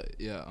grip. But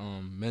yeah,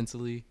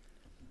 mentally,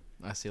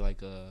 I say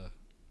like a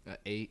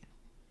 8.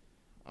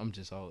 I'm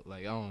just all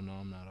like, I don't know.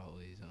 I'm not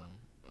always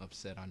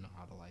upset. I know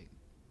how to like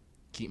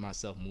keep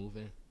myself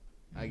moving.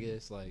 I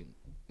guess like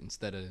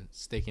instead of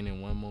sticking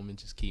in one moment,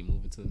 just keep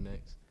moving to the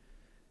next.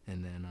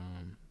 And then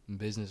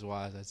business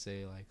wise, I'd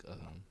say like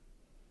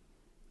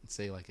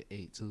an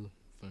 8 too.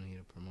 If I need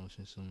a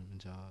promotion soon in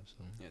job.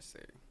 So yes,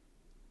 sir.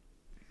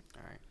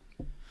 All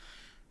right.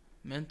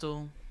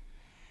 Mental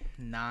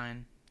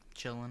 9,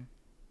 chilling.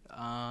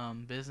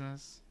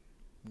 Business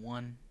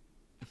 1.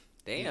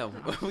 Damn,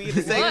 we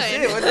the same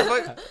shit. What the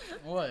fuck?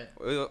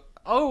 What?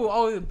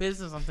 Oh,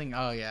 business. I'm thinking.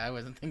 Oh yeah, I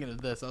wasn't thinking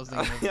of this. I was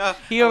thinking. Of,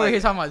 he over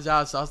here talking about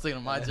jobs, so I was thinking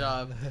of my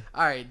job.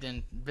 All right,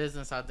 then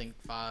business. I think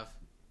 5,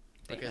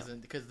 because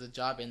the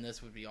job in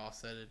this would be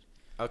offsetted.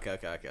 Okay.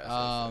 Cause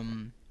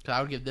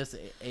I would give this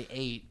a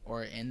 8,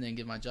 and then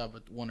give my job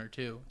a 1 or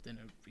 2. Then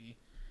it would be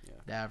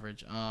the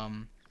average.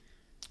 And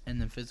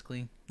then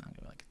physically, I'll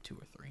give it like a 2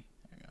 or 3.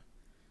 There you go.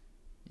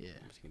 Yeah.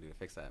 What you can do to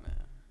fix that, man?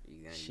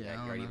 You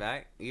already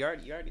back? You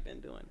already been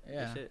doing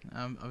yeah. Shit.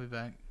 I'll be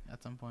back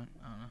at some point.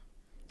 I don't know.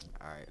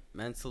 All right,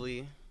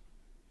 mentally,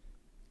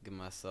 give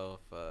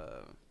myself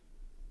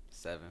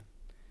 7.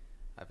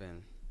 I've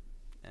been,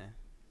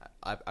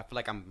 I feel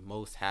like I'm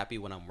most happy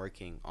when I'm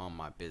working on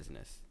my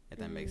business. If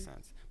that makes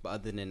sense. But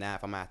other than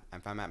that,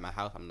 if I'm at my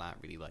house, I'm not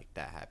really like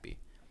that happy.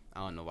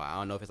 I don't know why. I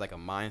don't know if it's like a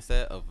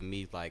mindset of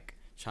me like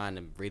trying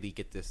to really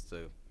get this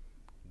to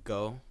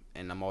go,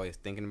 and I'm always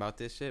thinking about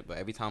this shit. But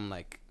every time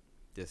like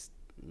just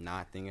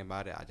not thinking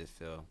about it, I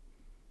feel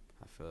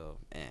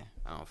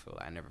I don't feel.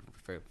 I never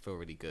feel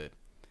really good.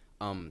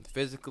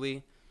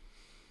 Physically,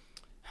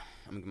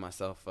 I'm gonna give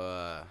myself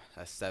a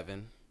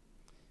 7,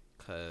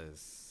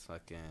 cause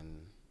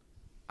fucking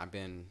I've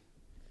been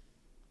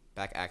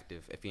back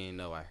active. If you didn't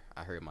know,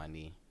 I hurt my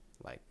knee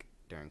like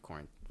during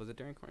quarantine. Was it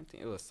during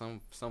quarantine? It was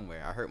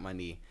somewhere. I hurt my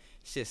knee.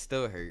 Shit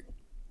still hurt,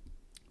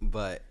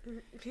 but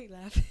he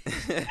laughing.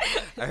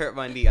 I hurt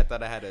my knee. I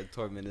thought I had a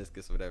torn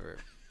meniscus or whatever,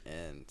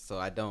 and so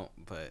I don't.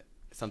 But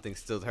something's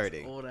still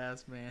hurting. Old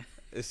ass man.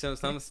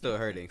 Something's still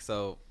hurting.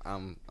 So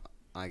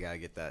I gotta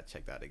get that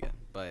checked out again.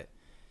 But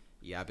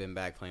yeah, I've been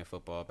back playing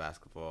football,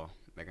 basketball.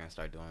 They're gonna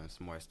start doing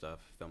some more stuff,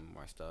 filming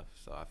more stuff.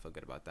 So I feel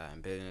good about that.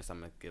 In business, I'm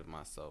gonna give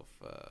myself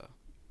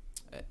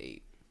an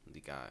 8.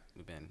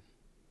 We've been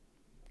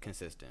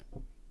consistent.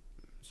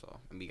 So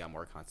and we got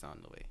more content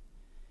on the way.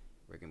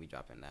 We're gonna be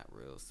dropping that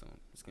real soon.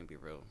 It's gonna be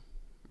real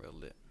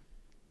lit.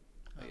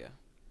 But yeah.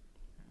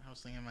 I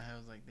was thinking in my head, I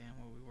was like, damn,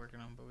 what are we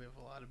working on? But we have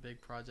a lot of big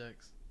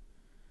projects.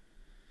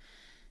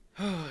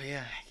 Oh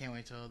yeah, I can't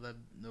wait till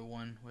the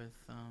one with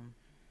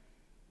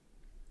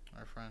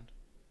our friend.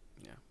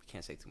 Yeah, we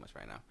can't say too much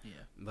right now.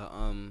 Yeah. But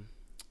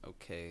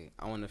okay,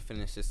 I want to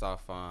finish this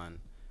off on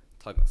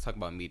talk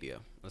about media.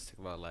 Let's talk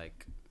about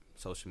like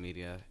social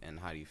media and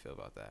how do you feel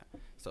about that?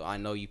 So I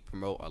know you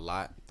promote a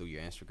lot through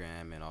your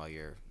Instagram and all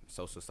your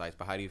social sites,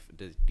 but how do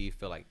you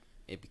feel like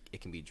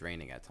it can be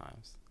draining at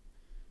times?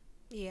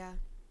 Yeah.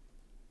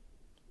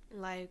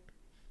 Like,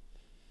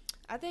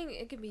 I think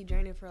it can be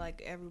draining for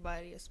like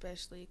everybody,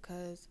 especially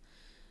because,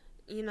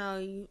 you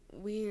know,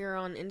 we are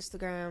on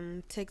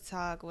Instagram,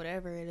 TikTok,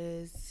 whatever it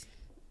is.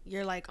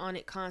 You're like on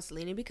it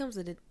constantly, and it becomes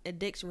an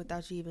addiction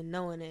without you even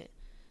knowing it.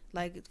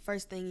 Like,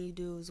 first thing you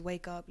do is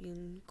wake up,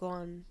 you go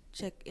on,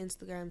 check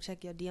Instagram,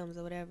 check your DMs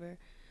or whatever,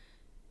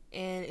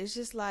 and it's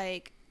just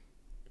like,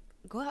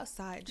 go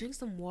outside, drink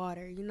some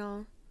water, you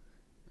know.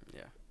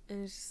 Yeah.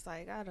 And it's just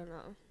like, I don't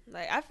know.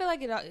 Like, I feel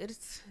like I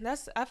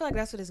feel like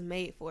that's what it's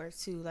made for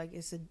too. Like,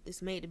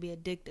 it's made to be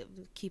addictive.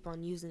 Keep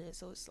on using it,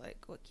 so it's like,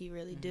 what can you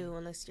really do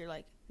unless you're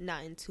like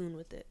not in tune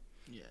with it?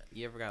 Yeah.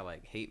 You ever got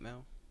like hate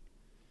mail?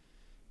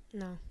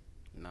 No.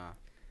 Nah.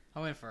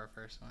 I went for our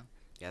first one.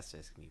 Yeah, that's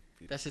just gonna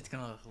be that shit's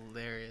gonna look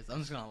hilarious. I'm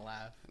just gonna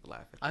laugh.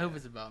 I hope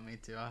it's about me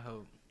too. I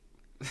hope.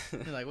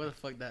 You're like, what the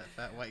fuck that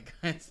fat white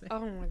guy say?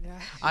 Oh my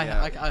god.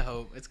 I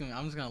hope it's gonna.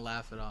 I'm just gonna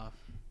laugh it off.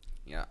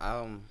 Yeah.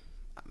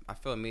 I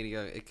feel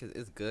media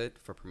it's good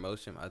for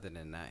promotion. Other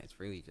than that, it's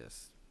really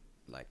just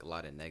like a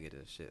lot of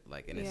negative shit.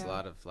 Like, and it's a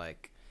lot of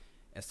like,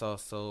 it's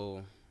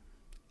also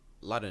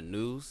a lot of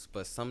news,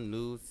 but some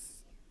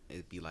news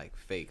it'd be like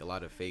fake. A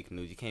lot of fake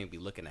news. You can't be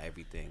looking at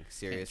everything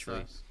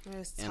seriously.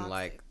 And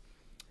like,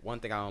 one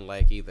thing I don't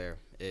like either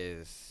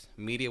is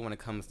media when it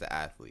comes to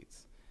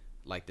athletes.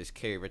 Like this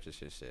Carrie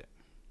Richardson shit.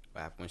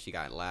 When she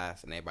got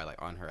last and everybody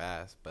like on her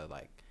ass, but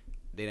like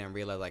they didn't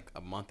realize like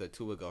a month or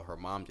 2 ago her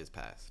mom just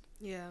passed.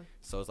 Yeah.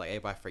 So it's like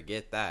everybody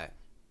forget that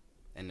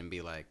and then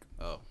be like,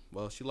 oh,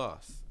 well, she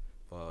lost.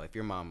 Well, if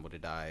your mom would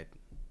have died,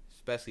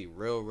 especially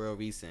real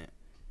recent,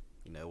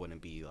 you know, it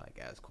wouldn't be like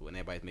as cool. And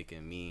everybody's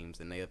making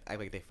memes and they act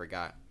like they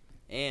forgot.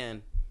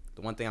 And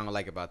the one thing I don't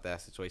like about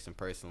that situation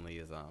personally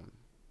is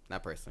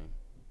not personally,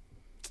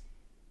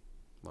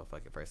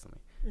 motherfucker personally,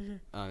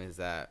 is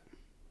that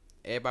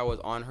everybody was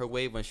on her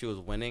wave when she was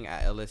winning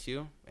at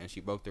LSU, and she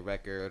broke the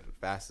record,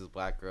 fastest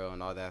black girl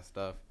and all that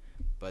stuff.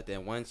 But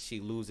then once she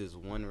loses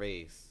one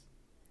race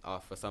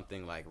off for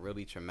something like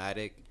really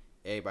traumatic,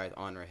 everybody's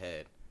on her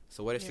head.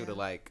 So what if she would have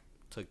like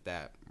took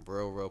that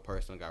real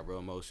person, got real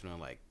emotional,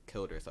 and like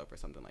killed herself or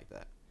something like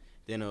that?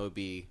 Then it would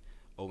be,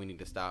 oh, we need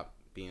to stop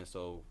being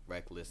so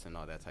reckless and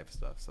all that type of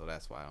stuff. So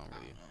that's why I don't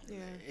really.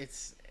 Yeah.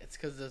 It's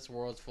because this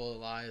world's full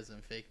of lies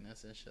and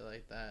fakeness and shit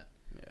like that.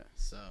 Yeah.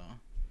 So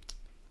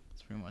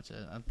that's pretty much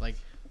it. Like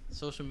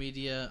social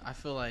media, I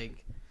feel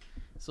like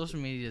social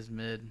media is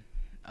mid.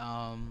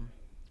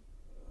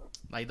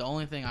 Like the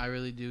only thing I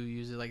really do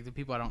use it, like the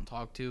people I don't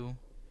talk to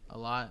a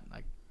lot,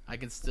 like I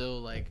can still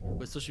like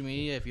with social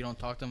media, if you don't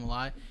talk to them a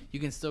lot, you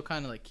can still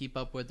kind of like keep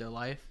up with their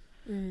life.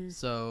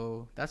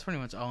 So that's pretty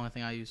much the only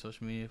thing I use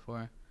social media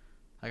for.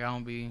 Like I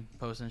don't be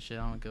posting shit.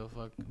 I don't give a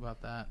fuck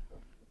about that.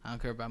 I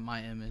don't care about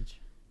my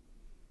image.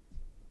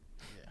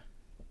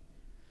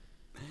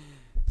 Yeah.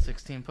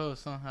 16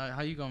 posts, huh?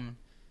 How you going?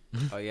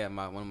 Oh yeah,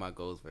 one of my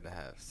goals were to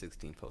have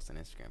 16 posts on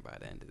Instagram by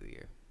the end of the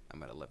year.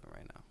 I'm at 11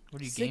 right now. What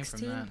do you gain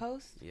from that? 16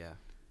 posts? Yeah.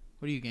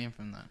 What do you gain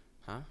from that?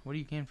 Huh? What do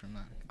you gain from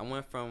that? I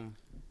went from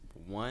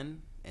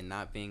one and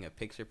not being a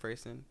picture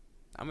person.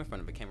 I'm in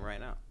front of a camera right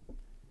now.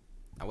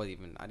 I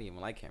didn't even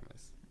like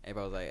cameras.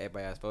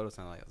 Everybody has photos,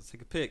 and I'm like, let's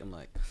take a pic. I'm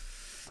like,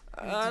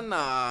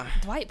 nah.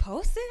 Dwight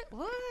posted?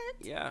 What?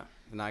 Yeah.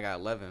 And I got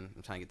 11.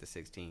 I'm trying to get to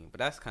 16. But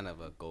that's kind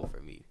of a goal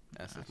for me.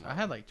 I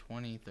had like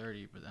 20,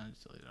 30, but then I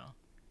just deleted it all.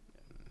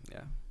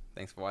 Yeah.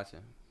 Thanks for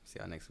watching. See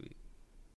y'all next week.